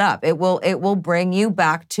be lit up. It will bring you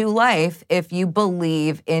back to life if you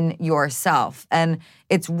believe in yourself. And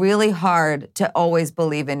it's really hard to always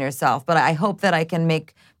believe in yourself, but I hope that I can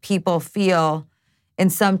make people feel in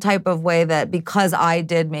some type of way that because I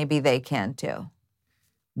did, maybe they can too.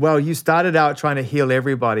 Well, you started out trying to heal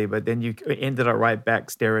everybody, but then you ended up right back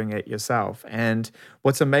staring at yourself. And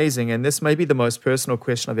what's amazing, and this may be the most personal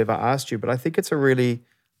question I've ever asked you, but I think it's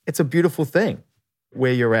a beautiful thing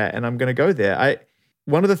where you're at, and I'm going to go there.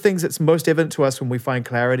 One of the things that's most evident to us when we find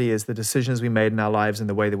clarity is the decisions we made in our lives and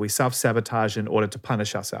the way that we self-sabotage in order to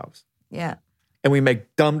punish ourselves. Yeah. And we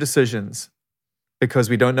make dumb decisions because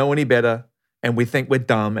we don't know any better, and we think we're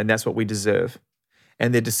dumb, and that's what we deserve.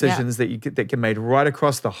 And they're decisions that get made right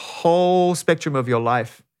across the whole spectrum of your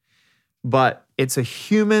life. But it's a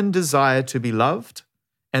human desire to be loved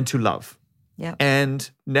and to love. Yep. And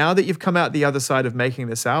now that you've come out the other side of making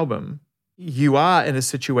this album, you are in a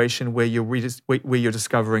situation where you're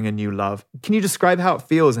discovering a new love. Can you describe how it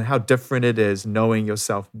feels and how different it is knowing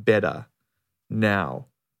yourself better now?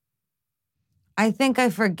 I think I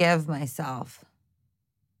forgive myself.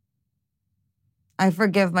 I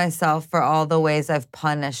forgive myself for all the ways I've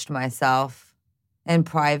punished myself in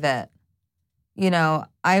private. You know,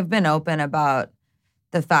 I've been open about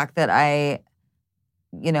the fact that I,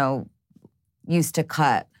 used to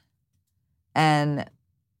cut. And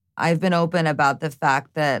I've been open about the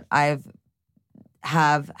fact that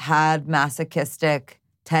have had masochistic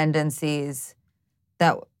tendencies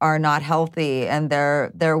that are not healthy, and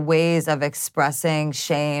they're ways of expressing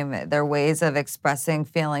shame, they're ways of expressing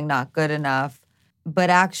feeling not good enough.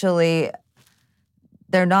 But actually,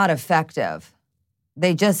 they're not effective.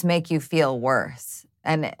 They just make you feel worse.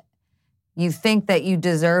 And you think that you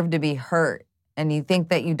deserve to be hurt, and you think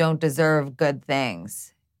that you don't deserve good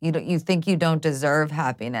things. You think you don't deserve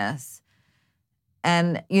happiness.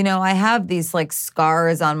 And, I have these like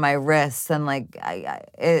scars on my wrists, and like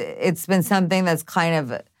it's been something that's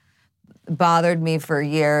kind of bothered me for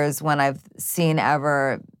years when I've seen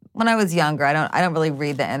when I was younger. I don't really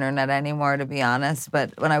read the internet anymore, to be honest.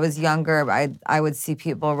 But when I was younger, I would see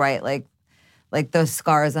people write like those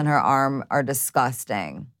scars on her arm are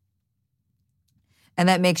disgusting. And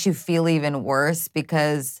that makes you feel even worse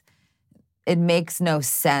because it makes no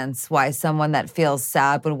sense why someone that feels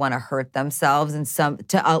sad would want to hurt themselves. And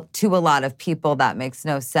to a lot of people, that makes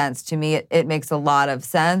no sense. To me, it makes a lot of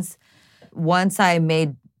sense. Once I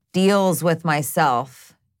made deals with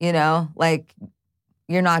myself, like,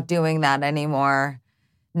 you're not doing that anymore.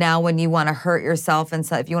 Now, when you want to hurt yourself and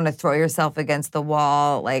if you want to throw yourself against the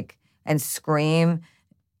wall, and scream,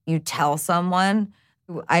 you tell someone.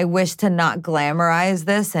 I wish to not glamorize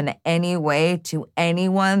this in any way to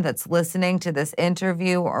anyone that's listening to this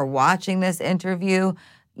interview or watching this interview.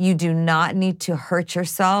 You do not need to hurt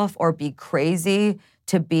yourself or be crazy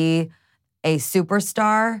to be a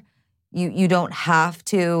superstar. You don't have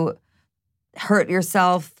to hurt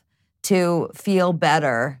yourself to feel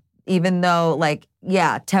better, even though,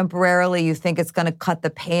 temporarily you think it's going to cut the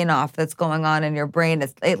pain off that's going on in your brain.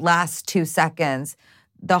 It lasts 2 seconds.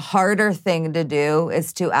 The harder thing to do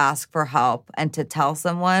is to ask for help and to tell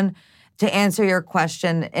someone. To answer your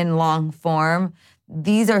question in long form,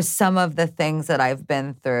 these are some of the things that I've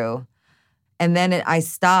been through. And then I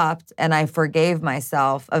stopped and I forgave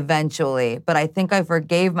myself eventually. But I think I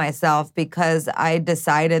forgave myself because I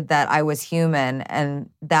decided that I was human, and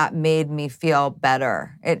that made me feel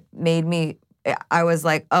better. I was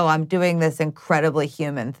like, oh, I'm doing this incredibly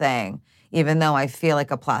human thing, even though I feel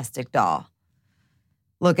like a plastic doll.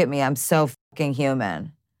 Look at me, I'm so fucking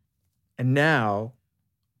human. And now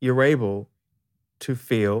you're able to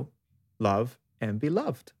feel, love, and be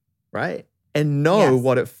loved, right? And know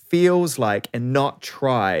what it feels like and not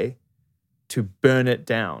try to burn it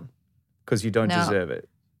down because you don't deserve it.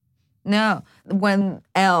 No. When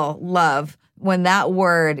love, when that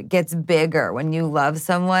word gets bigger, when you love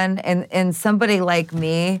someone, and somebody like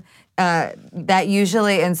me, that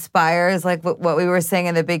usually inspires, like what we were saying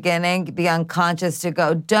in the beginning, the unconscious to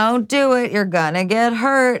go, don't do it, you're gonna get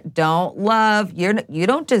hurt. Don't love. You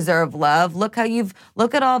don't deserve love. Look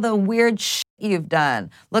at all the weird shit you've done.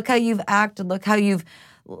 Look how you've acted. Look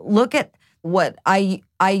at what I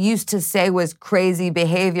used to say was crazy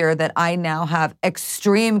behavior that I now have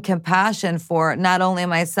extreme compassion for, not only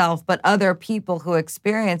myself, but other people who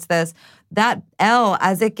experience this. That L,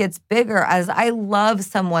 as it gets bigger, as I love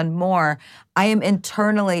someone more, I am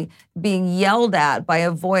internally being yelled at by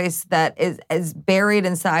a voice that is buried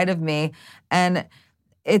inside of me. And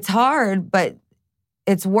it's hard, but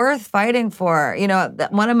it's worth fighting for.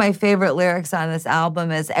 One of my favorite lyrics on this album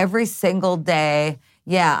is, every single day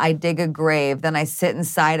Yeah, I dig a grave, then I sit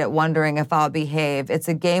inside it wondering if I'll behave. It's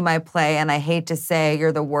a game I play, and I hate to say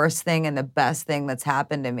you're the worst thing and the best thing that's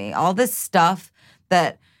happened to me. All this stuff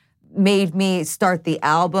that made me start the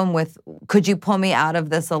album with "Could you pull me out of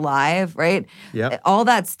this alive?" Right? Yeah. All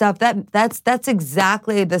that stuff. That's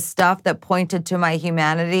exactly the stuff that pointed to my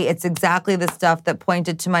humanity. It's exactly the stuff that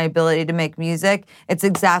pointed to my ability to make music. It's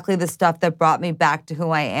exactly the stuff that brought me back to who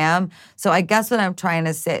I am. So I guess what I'm trying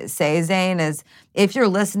to say, Zane, is if you're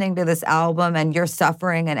listening to this album and you're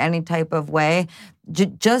suffering in any type of way,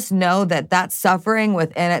 just know that suffering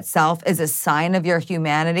within itself is a sign of your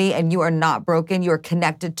humanity, and you are not broken. You are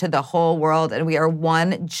connected to the whole world, and we are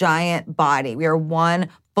one giant body. We are one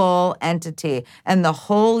full entity, and the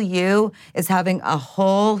whole you is having a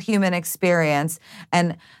whole human experience.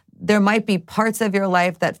 And there might be parts of your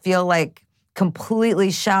life that feel like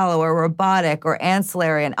completely shallow or robotic or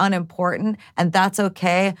ancillary and unimportant, and that's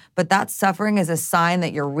okay. But that suffering is a sign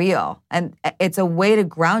that you're real, and it's a way to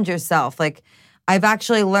ground yourself. Like, I've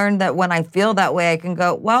actually learned that when I feel that way, I can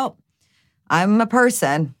go, well, I'm a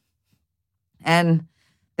person, and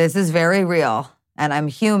this is very real, and I'm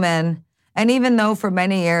human. And even though for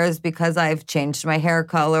many years, because I've changed my hair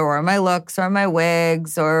color or my looks or my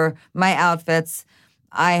wigs or my outfits,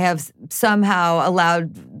 I have somehow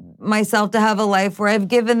allowed myself to have a life where I've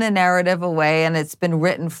given the narrative away and it's been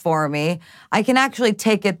written for me, I can actually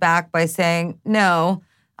take it back by saying, no,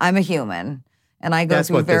 I'm a human. And I go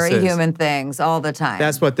through very human things all the time.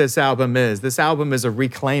 That's what this album is. This album is a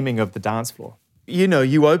reclaiming of the dance floor. You know,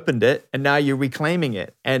 you opened it and now you're reclaiming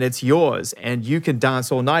it and it's yours and you can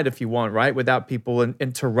dance all night if you want, right? Without people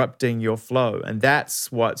interrupting your flow. And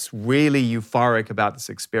that's what's really euphoric about this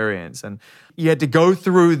experience. And you had to go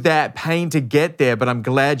through that pain to get there, but I'm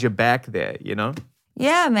glad you're back there, you know?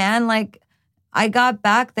 Yeah, man. Like, I got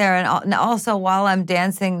back there, and also while I'm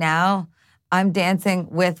dancing now, I'm dancing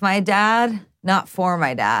with my dad, not for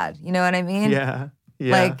my dad. You know what I mean? Yeah.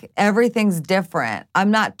 Yeah. Like, everything's different. I'm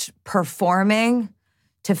not performing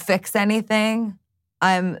to fix anything.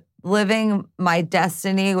 I'm living my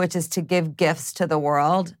destiny, which is to give gifts to the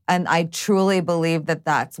world. And I truly believe that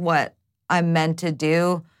that's what I'm meant to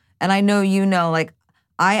do. And I know, you know, like,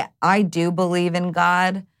 I do believe in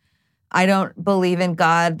God. I don't believe in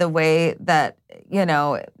God the way that, you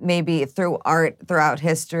know, maybe through art throughout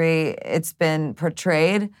history it's been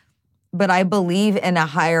portrayed. But I believe in a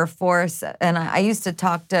higher force. And I used to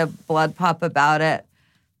talk to Blood Pop about it.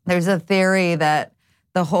 There's a theory that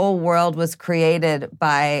the whole world was created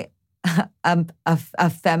by a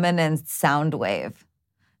feminine sound wave.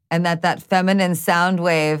 And that feminine sound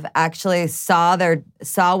wave actually saw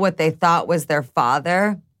what they thought was their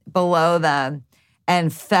father below them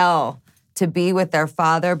and fell to be with their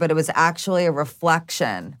father, but it was actually a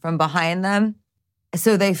reflection from behind them.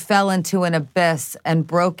 So they fell into an abyss and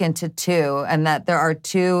broke into two, and that there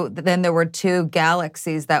were two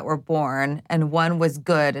galaxies that were born, and one was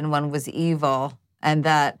good and one was evil, and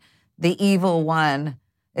that the evil one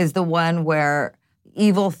is the one where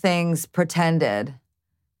evil things pretended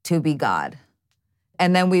to be God.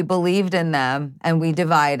 And then we believed in them and we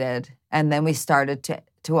divided, and then we started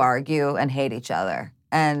to argue and hate each other.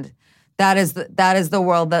 And that is the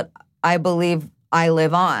world that I believe I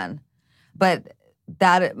live on. But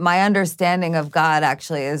that my understanding of God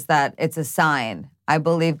actually is that it's a sign. I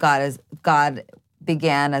believe God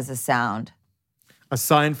began as a sound. A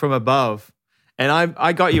sign from above. And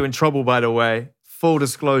I got you in trouble, by the way. Full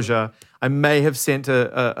disclosure, I may have sent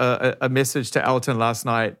a message to Elton last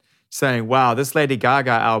night saying, wow, this Lady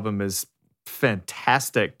Gaga album is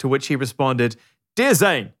fantastic. To which he responded, Dear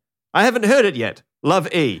Zane, I haven't heard it yet. Love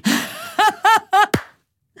E.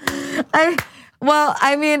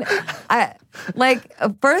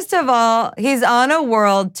 First of all, he's on a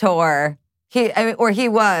world tour. He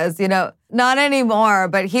was, you know, not anymore,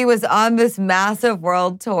 but he was on this massive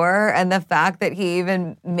world tour. And the fact that he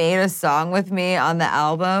even made a song with me on the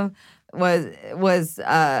album was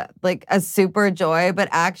like a super joy. But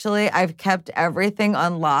actually, I've kept everything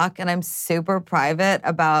on lock, and I'm super private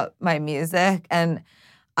about my music. And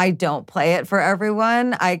I don't play it for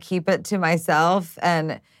everyone. I keep it to myself.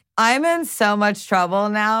 And I'm in so much trouble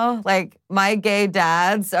now. Like, my gay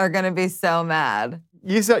dads are going to be so mad.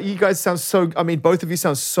 You guys sound so, I mean, both of you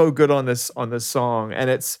sound so good on this song. And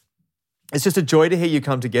it's just a joy to hear you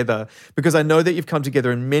come together, because I know that you've come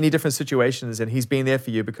together in many different situations, and he's been there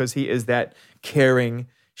for you because he is that caring,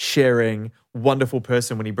 sharing, wonderful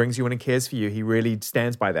person. When he brings you in and cares for you, he really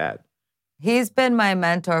stands by that. He's been my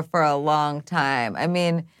mentor for a long time. I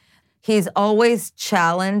mean, he's always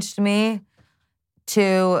challenged me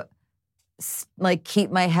to like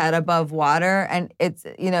keep my head above water. And it's,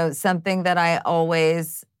 something that I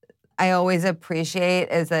always appreciate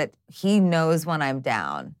is that he knows when I'm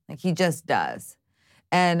down. Like he just does.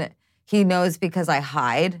 And he knows because I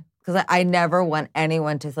hide, because I never want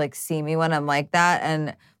anyone to like see me when I'm like that.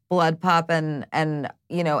 And Blood Pop and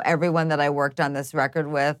everyone that I worked on this record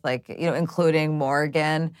with, like, including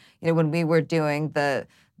Morgan, when we were doing the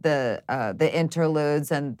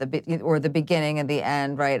interludes and the beginning and the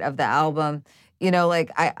end, right, of the album,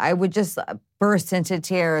 like I would just burst into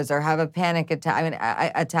tears or have a panic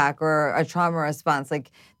attack or a trauma response.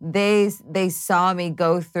 Like they saw me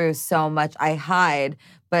go through so much. I hide.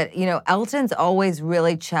 But, Elton's always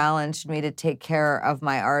really challenged me to take care of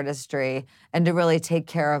my artistry and to really take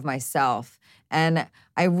care of myself. And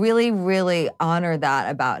I really, really honor that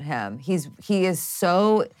about him. He is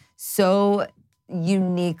so, so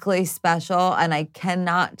uniquely special. And I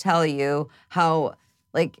cannot tell you how,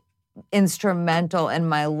 like, instrumental in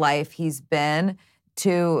my life he's been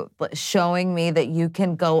to showing me that you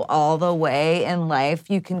can go all the way in life.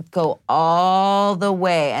 You can go all the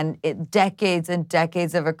way and decades and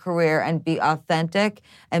decades of a career and be authentic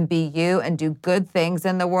and be you and do good things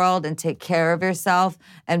in the world and take care of yourself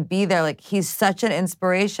and be there. Like, he's such an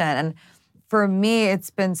inspiration. And for me, it's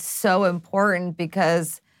been so important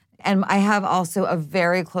because, and I have also a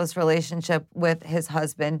very close relationship with his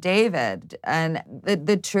husband, David. And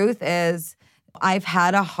the truth is, I've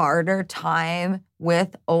had a harder time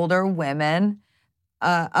with older women,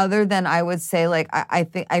 other than I would say, like, I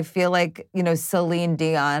feel like, Celine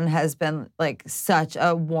Dion has been like such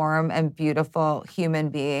a warm and beautiful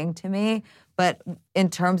human being to me. But in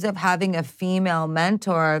terms of having a female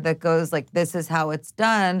mentor that goes like, this is how it's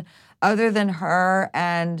done, other than her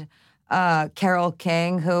and Carole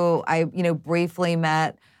King, who I, briefly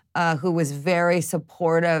met, who was very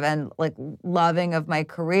supportive and like loving of my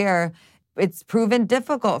career, it's proven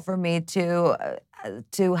difficult for me to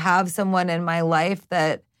have someone in my life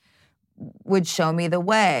that would show me the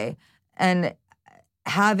way. And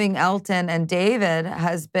having Elton and David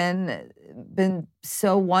has been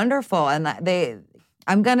so wondrul. And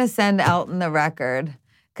I'm gonna send Elton the record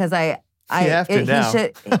because Elton,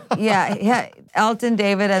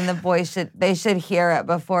 David, and the boys should hear it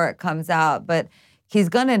before it comes out. But he's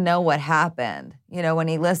gonna know what happened, when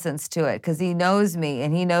he listens to it, because he knows me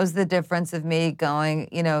and he knows the difference of me going,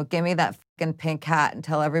 give me that fucking pink hat and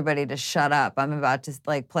tell everybody to shut up. I'm about to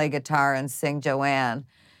like play guitar and sing Joanne.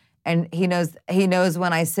 And he knows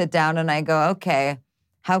when I sit down and I go, okay,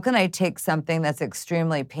 how can I take something that's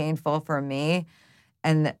extremely painful for me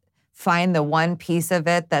and find the one piece of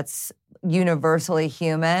it that's universally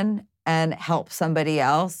human and help somebody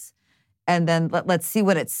else? And then let's see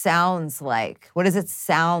what it sounds like. What does it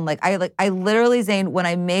sound like? I literally, Zane, when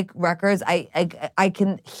I make records, I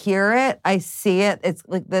can hear it, I see it. It's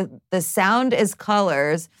like the sound is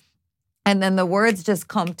colors, and then the words just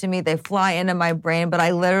come to me. They fly into my brain, but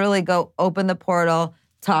I literally go open the portal,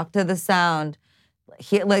 talk to the sound,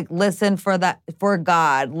 listen for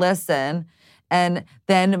God, listen, and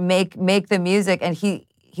then make the music. And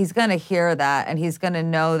he's gonna hear that, and he's gonna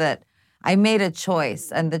know that I made a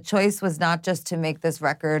choice, and the choice was not just to make this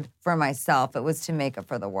record for myself, it was to make it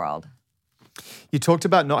for the world. You talked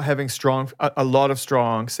about not having a lot of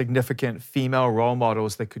strong, significant female role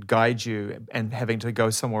models that could guide you and having to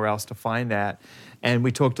go somewhere else to find that. And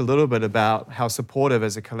we talked a little bit about how supportive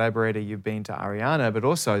as a collaborator you've been to Ariana, but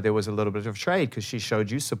also there was a little bit of trade because she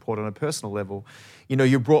showed you support on a personal level.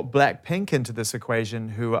 You brought Blackpink into this equation,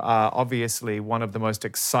 who are obviously one of the most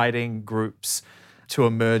exciting groups to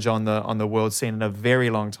emerge on the world scene in a very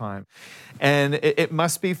long time. And it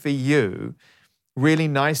must be for you really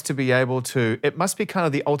nice to be able to, it must be kind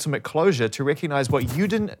of the ultimate closure to recognize what you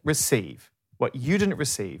didn't receive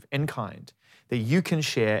in kind, that you can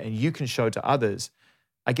share and you can show to others.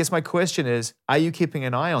 I guess my question is, are you keeping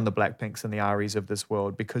an eye on the Blackpinks and the Aries of this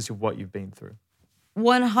world because of what you've been through?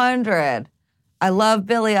 100. I love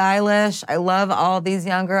Billie Eilish. I love all these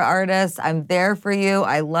younger artists. I'm there for you.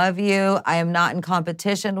 I love you. I am not in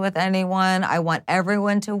competition with anyone. I want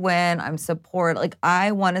everyone to win. I want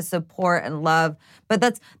to support and love.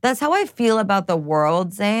 But that's how I feel about the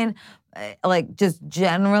world, Zane. Like, just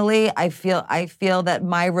generally, I feel that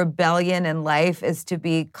my rebellion in life is to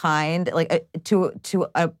be kind, like to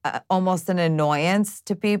almost an annoyance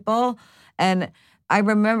to people. And I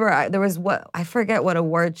remember there was I forget what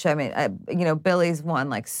award show. I mean, Billie's won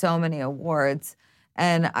like so many awards,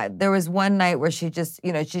 and there was one night where she just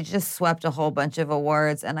swept a whole bunch of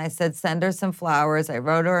awards, and I said, send her some flowers. I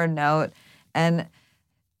wrote her a note, and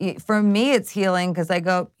for me, it's healing because I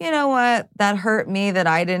go, you know what? That hurt me that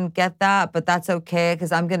I didn't get that, but that's okay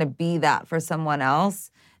because I'm going to be that for someone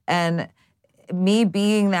else. And me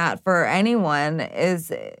being that for anyone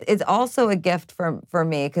is also a gift for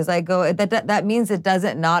me because I go, that means it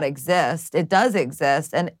doesn't not exist. It does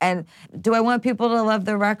exist. And do I want people to love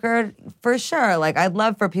the record? For sure. Like, I'd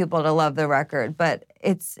love for people to love the record, but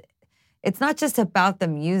it's not just about the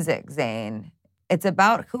music, Zane. It's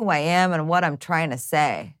about who I am and what I'm trying to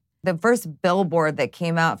say. The first billboard that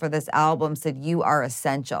came out for this album said, "You are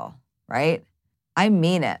essential," right? I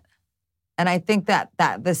mean it. And I think that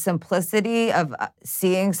the simplicity of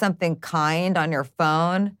seeing something kind on your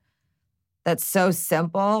phone that's so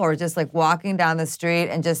simple, or just like walking down the street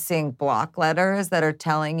and just seeing block letters that are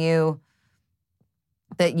telling you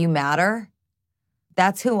that you matter,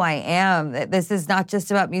 that's who I am. This is not just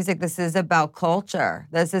about music. This is about culture.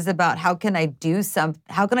 This is about how can I do something?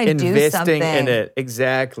 Investing in it.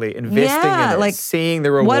 Exactly. Investing in it. Like, seeing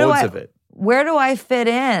the rewards of it. Where do I fit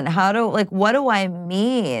in? What do I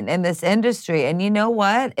mean in this industry? And you know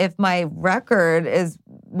what? If my record is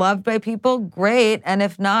loved by people, great. And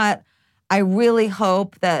if not, I really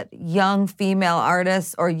hope that young female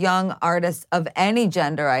artists or young artists of any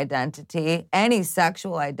gender identity, any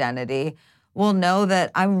sexual identity, will know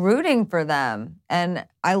that I'm rooting for them and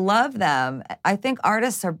I love them. I think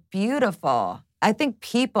artists are beautiful. I think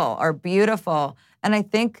people are beautiful. And I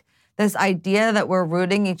think this idea that we're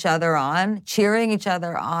rooting each other on, cheering each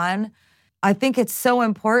other on, I think it's so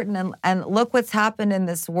important. And look what's happened in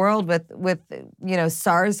this world with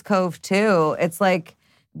SARS-CoV-2. It's like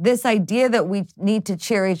this idea that we need to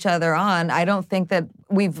cheer each other on. I don't think that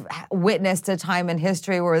we've witnessed a time in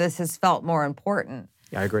history where this has felt more important.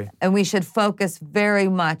 Yeah, I agree. And we should focus very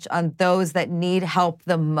much on those that need help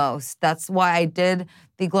the most. That's why I did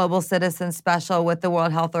the Global Citizen Special with the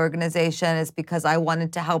World Health Organization, is because I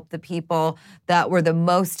wanted to help the people that were the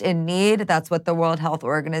most in need. That's what the World Health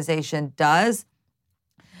Organization does.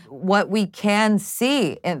 What we can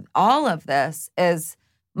see in all of this is,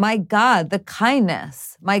 my God, the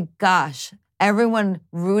kindness. My gosh. Everyone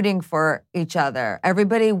rooting for each other,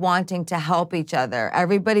 everybody wanting to help each other,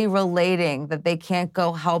 everybody relating that they can't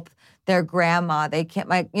go help their grandma. They can't,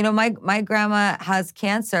 my grandma has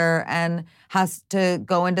cancer and has to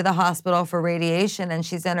go into the hospital for radiation, and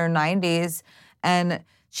she's in her 90s and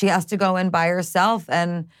she has to go in by herself.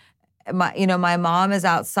 And my mom is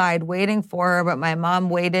outside waiting for her, but my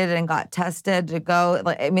mom waited and got tested to go.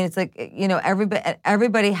 I mean, it's like,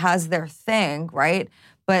 everybody has their thing, right?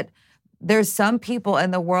 But there's some people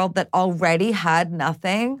in the world that already had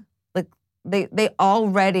nothing. Like they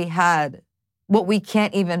already had what we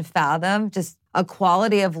can't even fathom, just a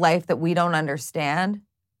quality of life that we don't understand.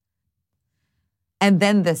 And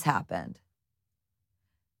then this happened.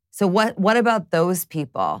 So what about those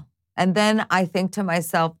people? And then I think to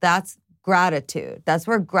myself, that's gratitude. That's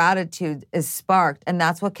where gratitude is sparked. And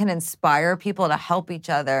that's what can inspire people to help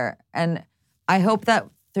each other. And I hope that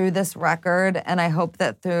through this record, and I hope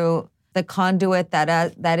that through the conduit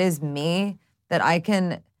that is me, that I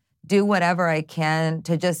can do whatever I can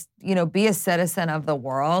to just, be a citizen of the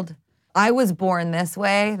world. I was born this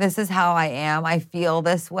way. This is how I am. I feel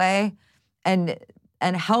this way, and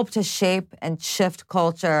help to shape and shift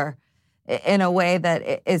culture in a way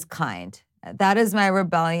that is kind. That is my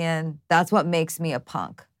rebellion. That's what makes me a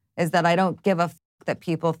punk, is that I don't give a f that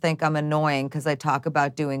people think I'm annoying because I talk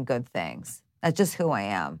about doing good things. That's just who I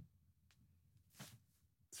am.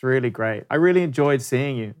 Really great. I really enjoyed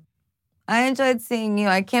seeing you. I enjoyed seeing you.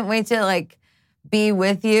 I can't wait to be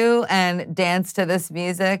with you and dance to this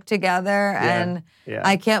music together. And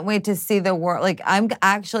I can't wait to see the world. I'm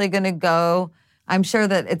actually going to go. I'm sure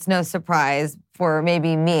that it's no surprise for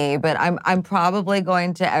maybe me, but I'm probably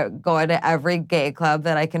going to go to every gay club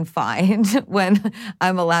that I can find when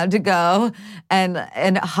I'm allowed to go,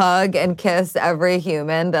 and hug and kiss every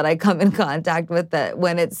human that I come in contact with, that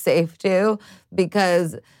when it's safe to,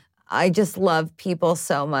 because I just love people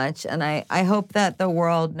so much. And I hope that the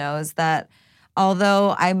world knows that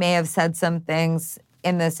although I may have said some things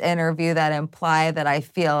in this interview that imply that I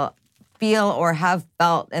feel or have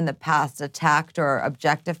felt in the past attacked or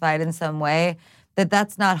objectified in some way,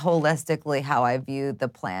 that's not holistically how I view the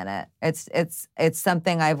planet. It's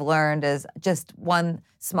something I've learned is just one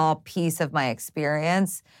small piece of my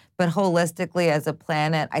experience. But holistically as a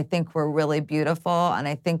planet, I think we're really beautiful. And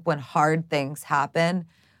I think when hard things happen,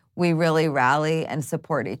 we really rally and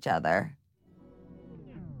support each other.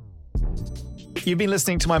 You've been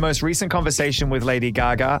listening to my most recent conversation with Lady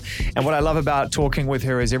Gaga. And what I love about talking with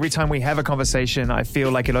her is every time we have a conversation, I feel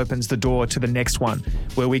like it opens the door to the next one,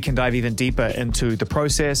 where we can dive even deeper into the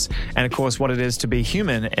process and, of course, what it is to be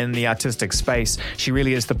human in the artistic space. She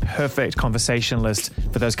really is the perfect conversationalist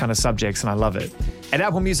for those kind of subjects, and I love it. At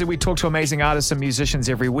Apple Music, we talk to amazing artists and musicians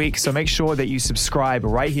every week, so make sure that you subscribe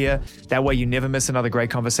right here. That way you never miss another great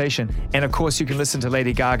conversation. And, of course, you can listen to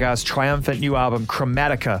Lady Gaga's triumphant new album,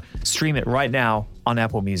 Chromatica. Stream it right now on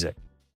Apple Music.